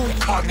 Full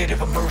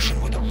cognitive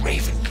immersion with a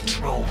Raven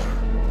controller.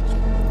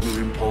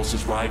 Your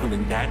impulses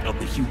rivaling that of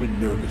the human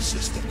nervous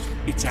system.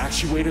 Its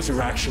actuators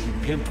are actually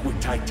pimped with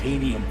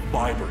titanium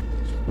fiber.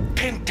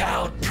 Pimped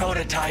out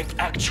prototype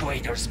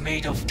actuators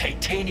made of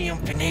titanium,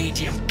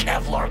 vanadium,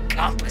 Kevlar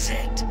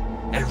composite.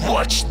 And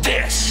watch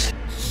this!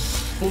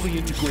 Fully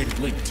integrated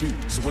link too,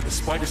 so when the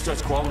spider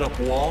starts crawling up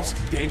walls,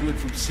 dangling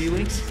from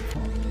ceilings...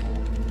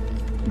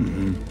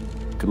 Mm-hmm.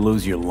 Could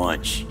lose your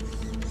lunch.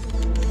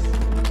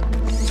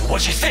 So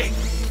what you think?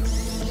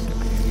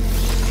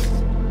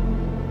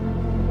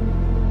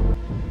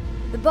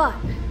 The bot.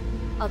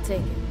 I'll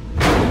take it.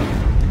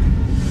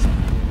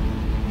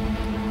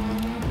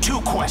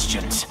 2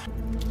 questions.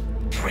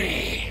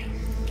 3.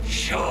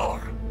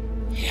 Sure.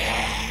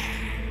 Yeah.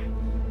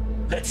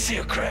 Let's see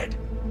your cred.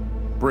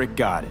 Brick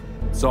got it.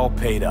 It's all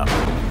paid up. Brick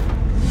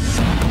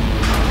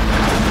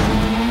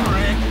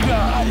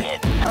got it.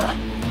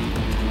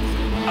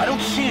 I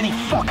don't see any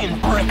fucking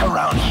brick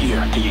around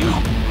here, do you?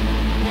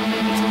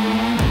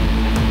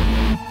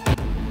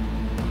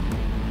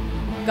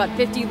 Got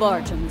 50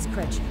 large on this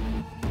cred check.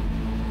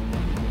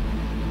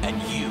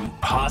 And you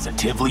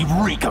positively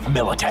reek of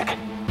Militech.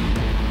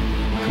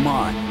 Come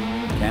on.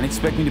 Can't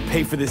expect me to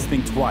pay for this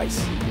thing twice.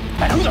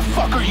 And who the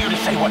fuck are you to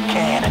say what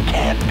can and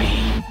can't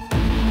be?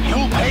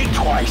 You'll pay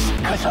twice,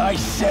 cause I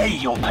say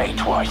you'll pay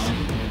twice.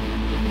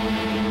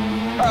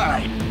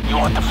 Alright, you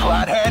want the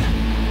Flathead?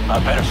 I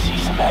better see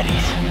some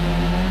eddies.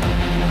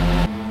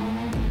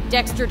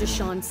 Dexter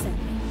Deshawn sent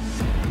me.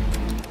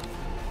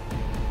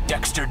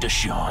 Dexter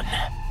Deshawn.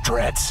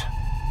 Dreads.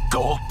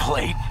 Gold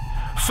plate.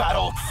 Fat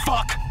old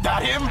fuck.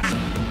 That him?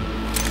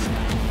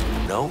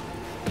 No.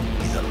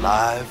 He's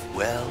alive,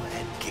 well,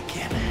 and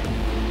kicking.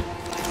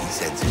 He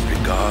sends his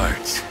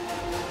regards.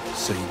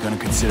 So you're gonna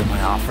consider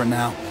my offer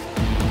now?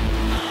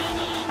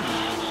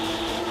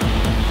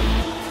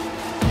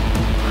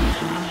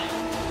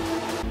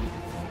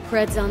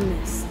 Cred's on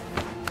this.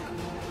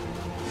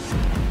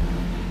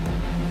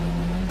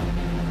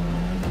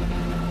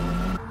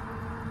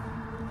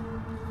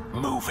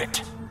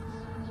 it.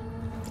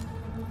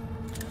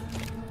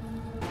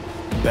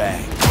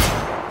 Bang.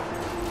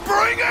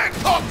 Bring it,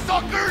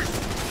 cocksuckers!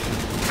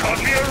 Cut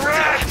me a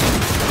rat!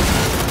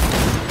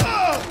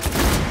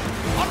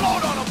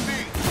 Unload on them, B!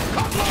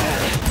 Cut low!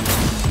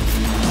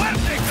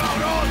 Fuerte,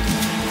 cabrón!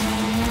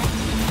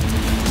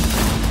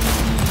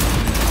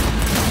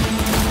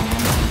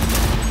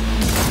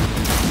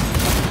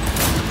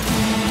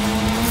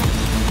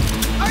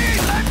 I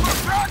ain't let for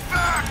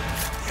back!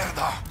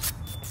 Mierda!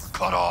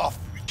 Cut off!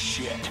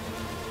 Shit.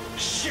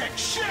 Shit,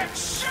 shit,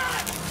 shit!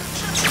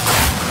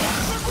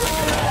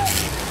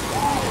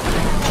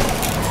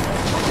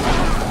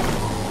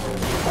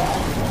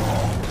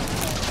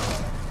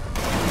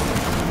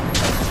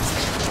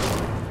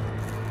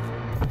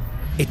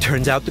 It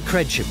turns out the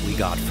cred chip we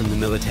got from the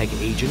Militech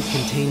agent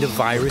contained a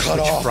virus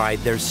which fried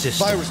their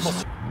systems. Virus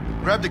must...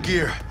 Grab the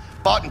gear.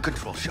 Bot and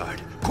control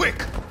shard.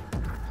 Quick!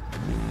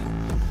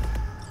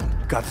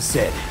 Got the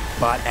set.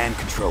 Bot and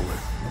controller.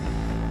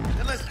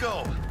 Then let's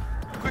go.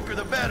 Quicker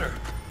the better.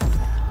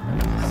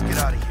 Let's get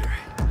out of here.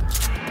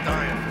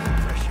 Dying for some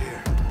fresh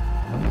air.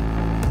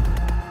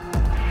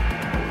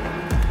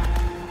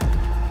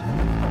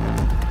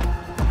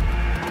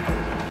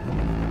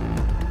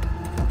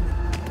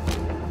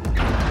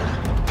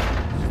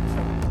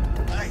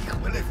 Ay,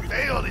 huele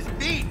feo, this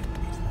meat.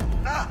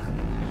 Ah,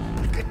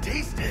 I could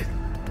taste it.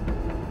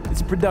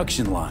 It's a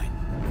production line.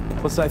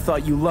 Plus, I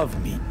thought you loved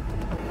meat.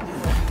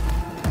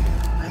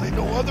 Really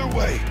no other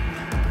way.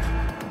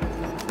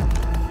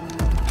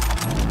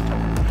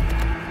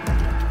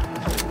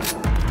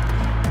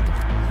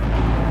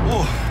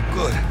 Oh,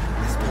 good.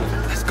 Let's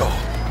move. Let's go.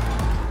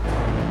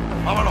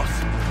 Vámonos.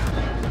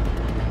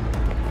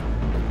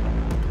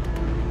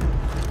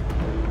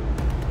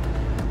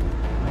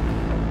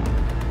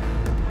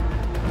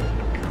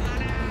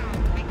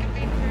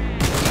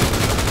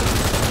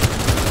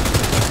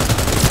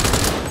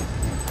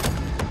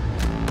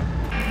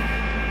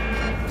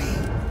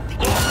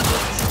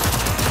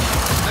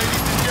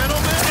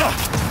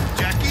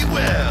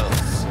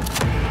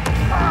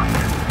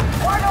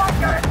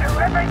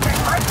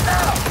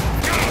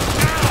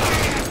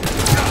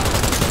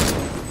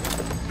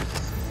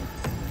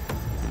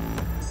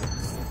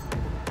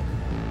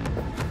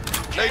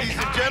 Ladies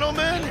and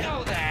gentlemen,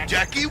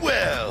 Jackie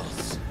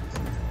Wells.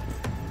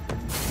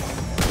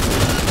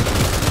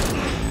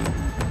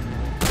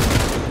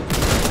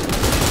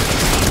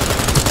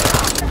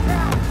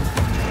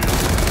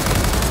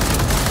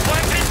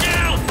 Weapon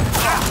down!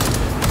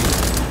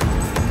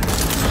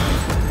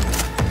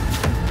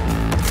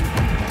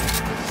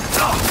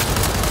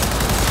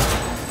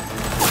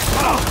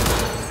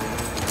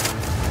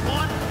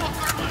 One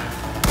fucker left.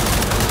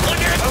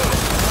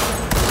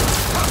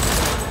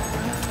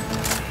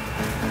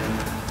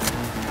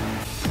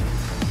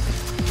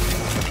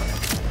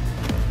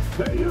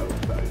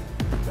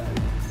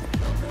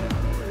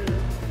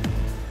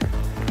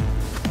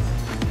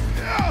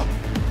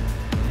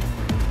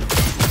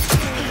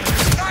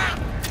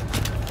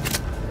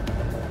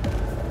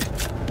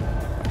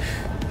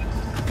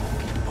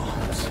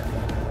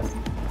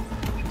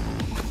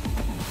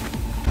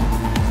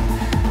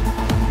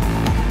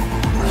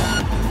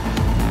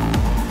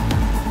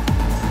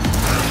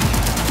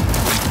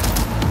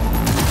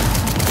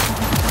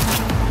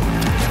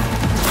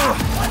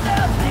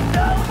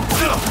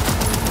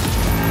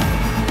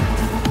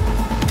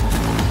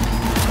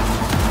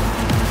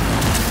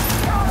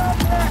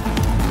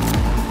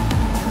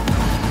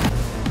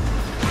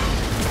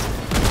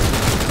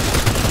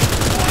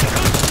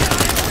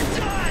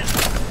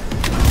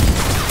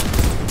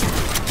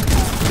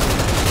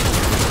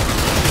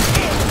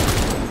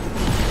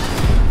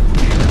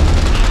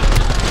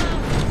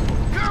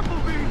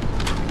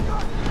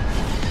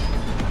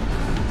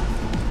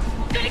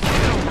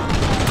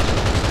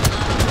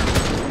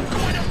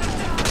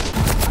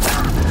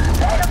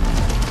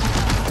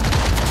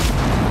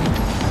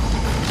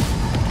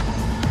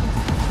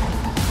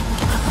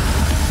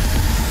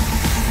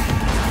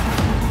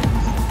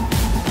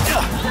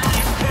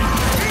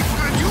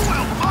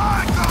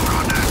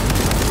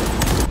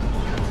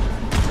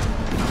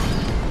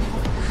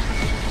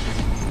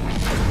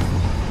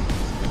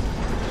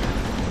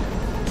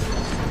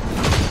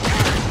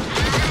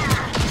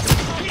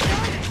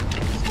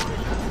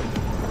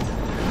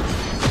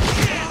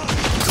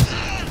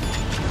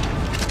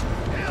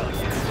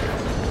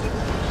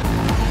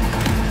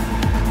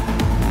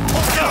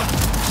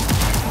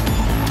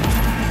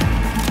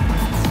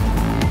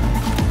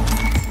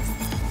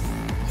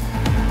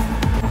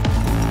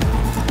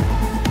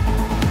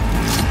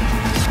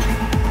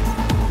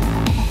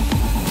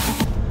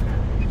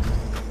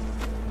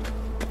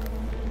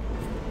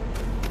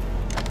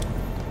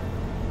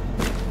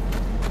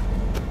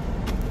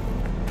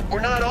 We're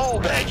not all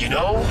bad, you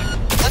know?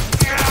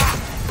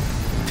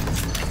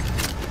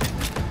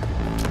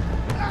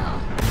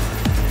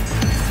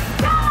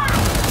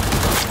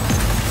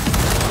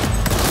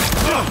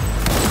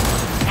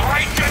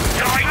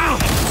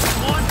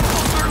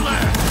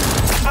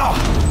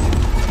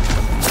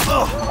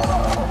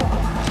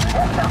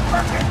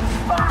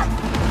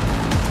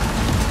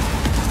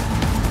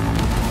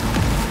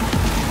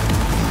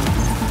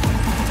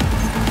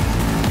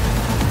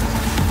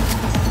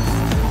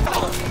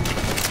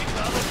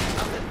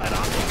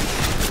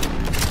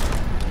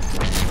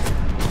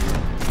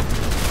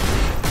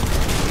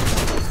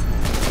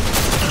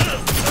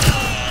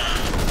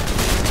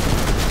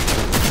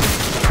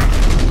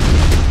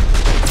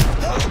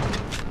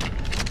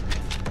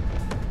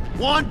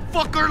 One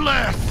fucker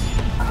less!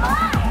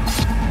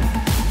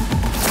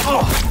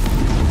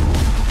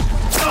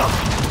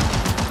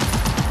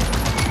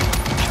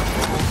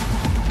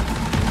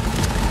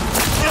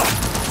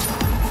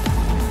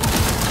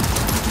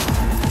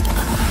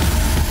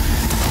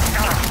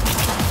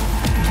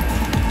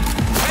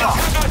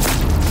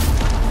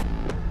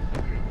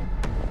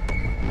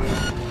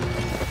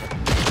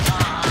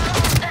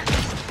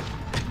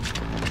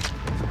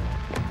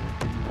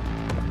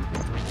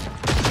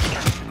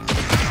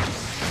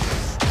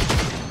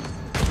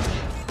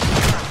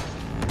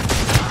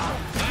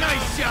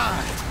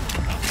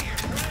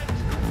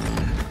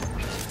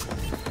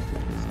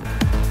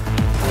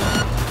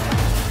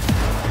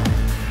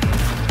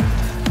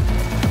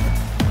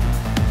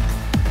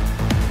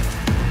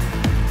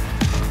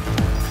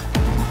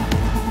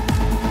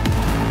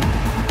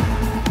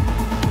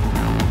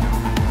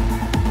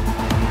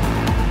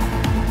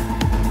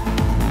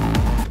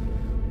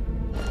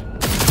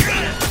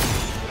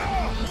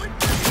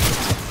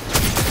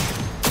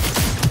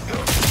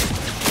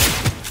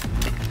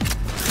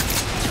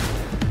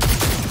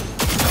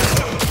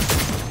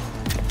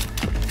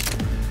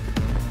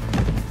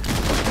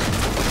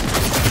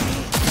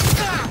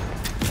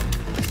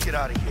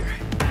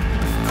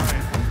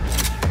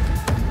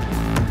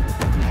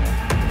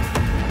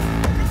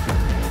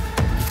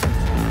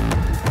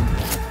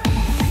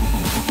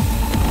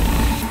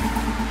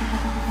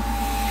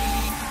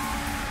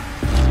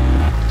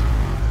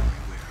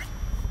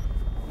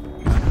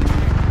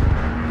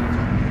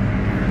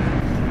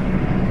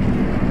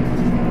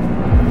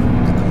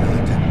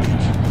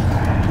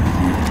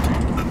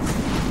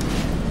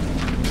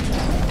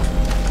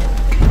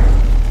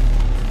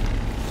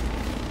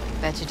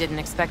 Bet you didn't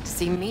expect to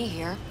see me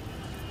here.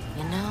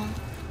 You know,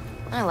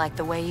 I like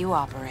the way you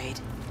operate.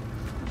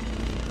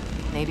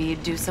 Maybe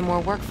you'd do some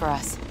more work for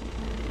us.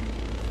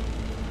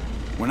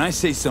 When I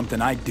say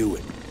something, I do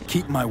it.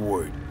 Keep my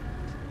word.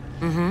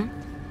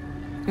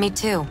 Me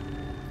too.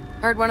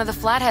 Heard one of the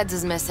flatheads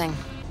is missing.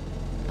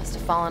 Must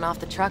have fallen off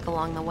the truck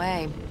along the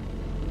way.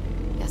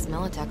 Guess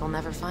Militech will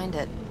never find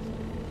it.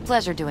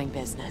 Pleasure doing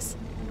business.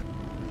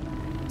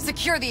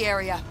 Secure the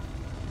area.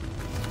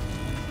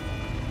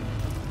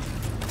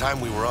 Time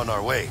we were on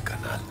our way,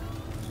 Kanal.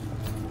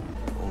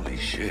 Holy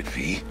shit,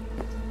 V.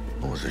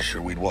 I wasn't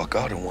sure we'd walk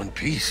out in one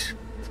piece.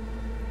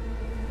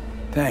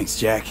 Thanks,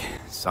 Jack.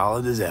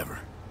 Solid as ever.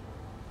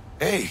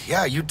 Hey,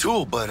 yeah, you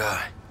too, but,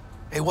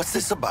 hey, what's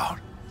this about?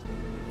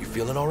 You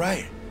feeling all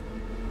right?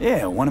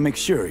 Yeah, I want to make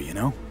sure, you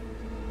know?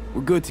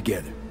 We're good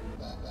together.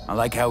 I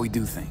like how we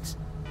do things.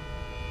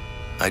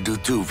 I do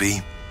too,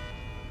 V.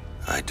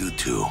 I do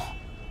too.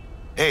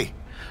 Hey,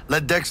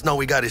 let Dex know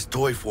we got his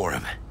toy for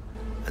him.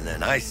 And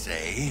then I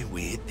say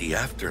we hit the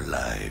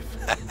afterlife.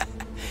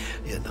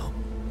 You know,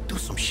 do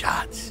some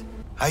shots.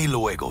 Ahí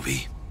luego,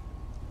 V.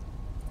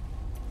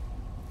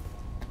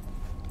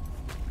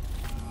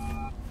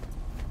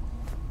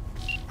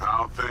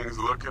 How things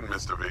looking,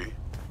 Mr. V?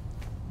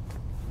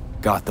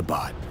 Got the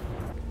bot.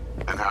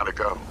 And how'd it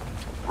go?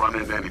 Run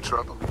into any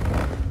trouble?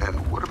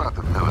 And what about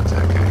the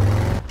Militech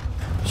angle?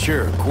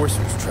 Sure, of course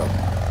there was trouble.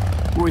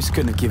 Royce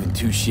couldn't have given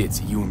two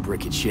shits that you and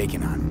Brick had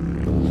shaken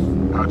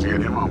on. How'd you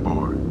get him on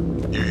board?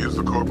 You used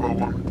the corporal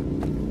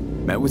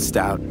woman? Met with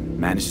Stout,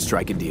 managed to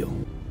strike a deal.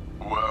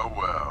 Well,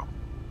 well.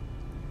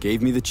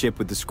 Gave me the chip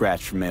with the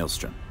scratch from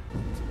Maelstrom.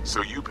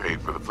 So you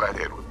paid for the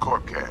flathead with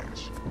corp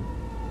cash?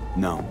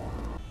 No.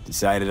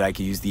 Decided I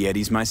could use the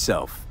Eddies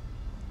myself.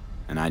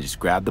 And I just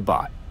grabbed the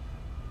bot.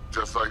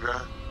 Just like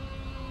that?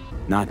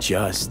 Not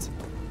just.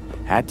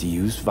 Had to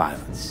use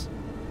violence.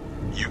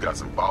 You got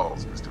some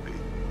balls, Mr. V.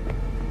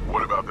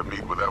 What about the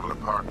meet with Evelyn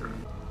Parker?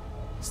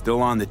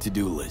 Still on the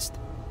to-do list.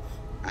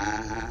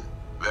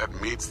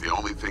 That meet's the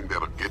only thing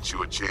that'll get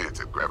you a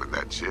chance at grabbing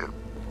that chip.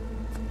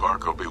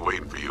 Parker'll be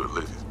waiting for you at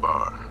Lizzie's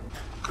bar.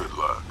 Good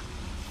luck.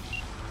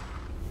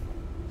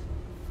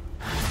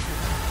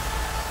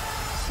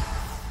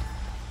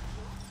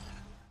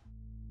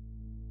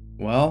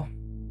 Well,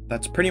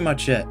 that's pretty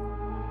much it.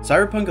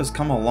 Cyberpunk has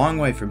come a long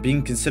way from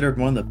being considered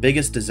one of the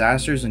biggest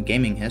disasters in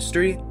gaming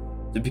history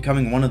to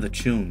becoming one of the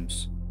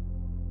chooms.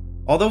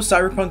 Although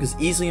Cyberpunk is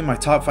easily in my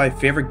top 5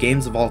 favorite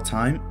games of all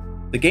time,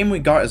 the game we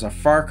got is a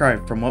far cry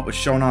from what was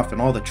shown off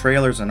in all the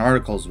trailers and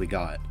articles we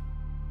got.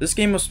 This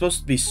game was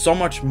supposed to be so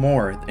much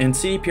more, and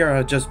Cdpr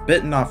had just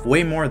bitten off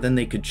way more than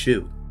they could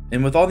chew.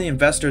 And with all the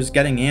investors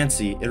getting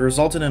antsy, it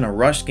resulted in a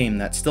rush game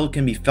that still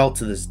can be felt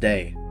to this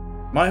day.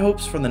 My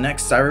hopes for the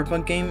next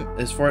Cyberpunk game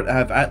is for it to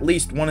have at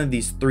least one of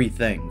these 3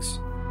 things.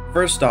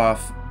 First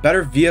off,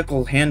 better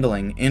vehicle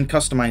handling and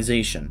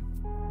customization.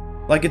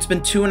 Like, it's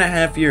been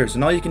 2.5 years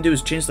and all you can do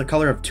is change the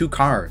color of 2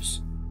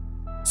 cars.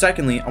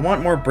 Secondly, I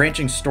want more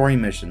branching story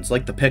missions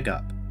like the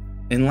pickup.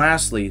 And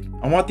lastly,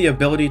 I want the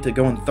ability to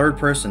go in third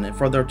person and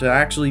for there to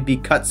actually be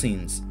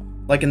cutscenes,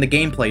 like in the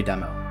gameplay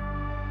demo.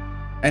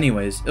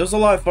 Anyways, it was a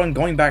lot of fun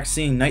going back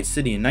seeing Night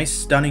City in nice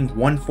stunning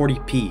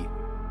 140p.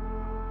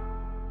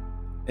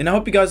 And I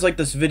hope you guys liked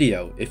this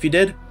video. If you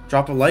did,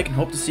 drop a like and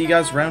hope to see you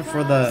guys around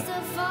for the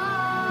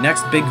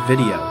next big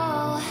video.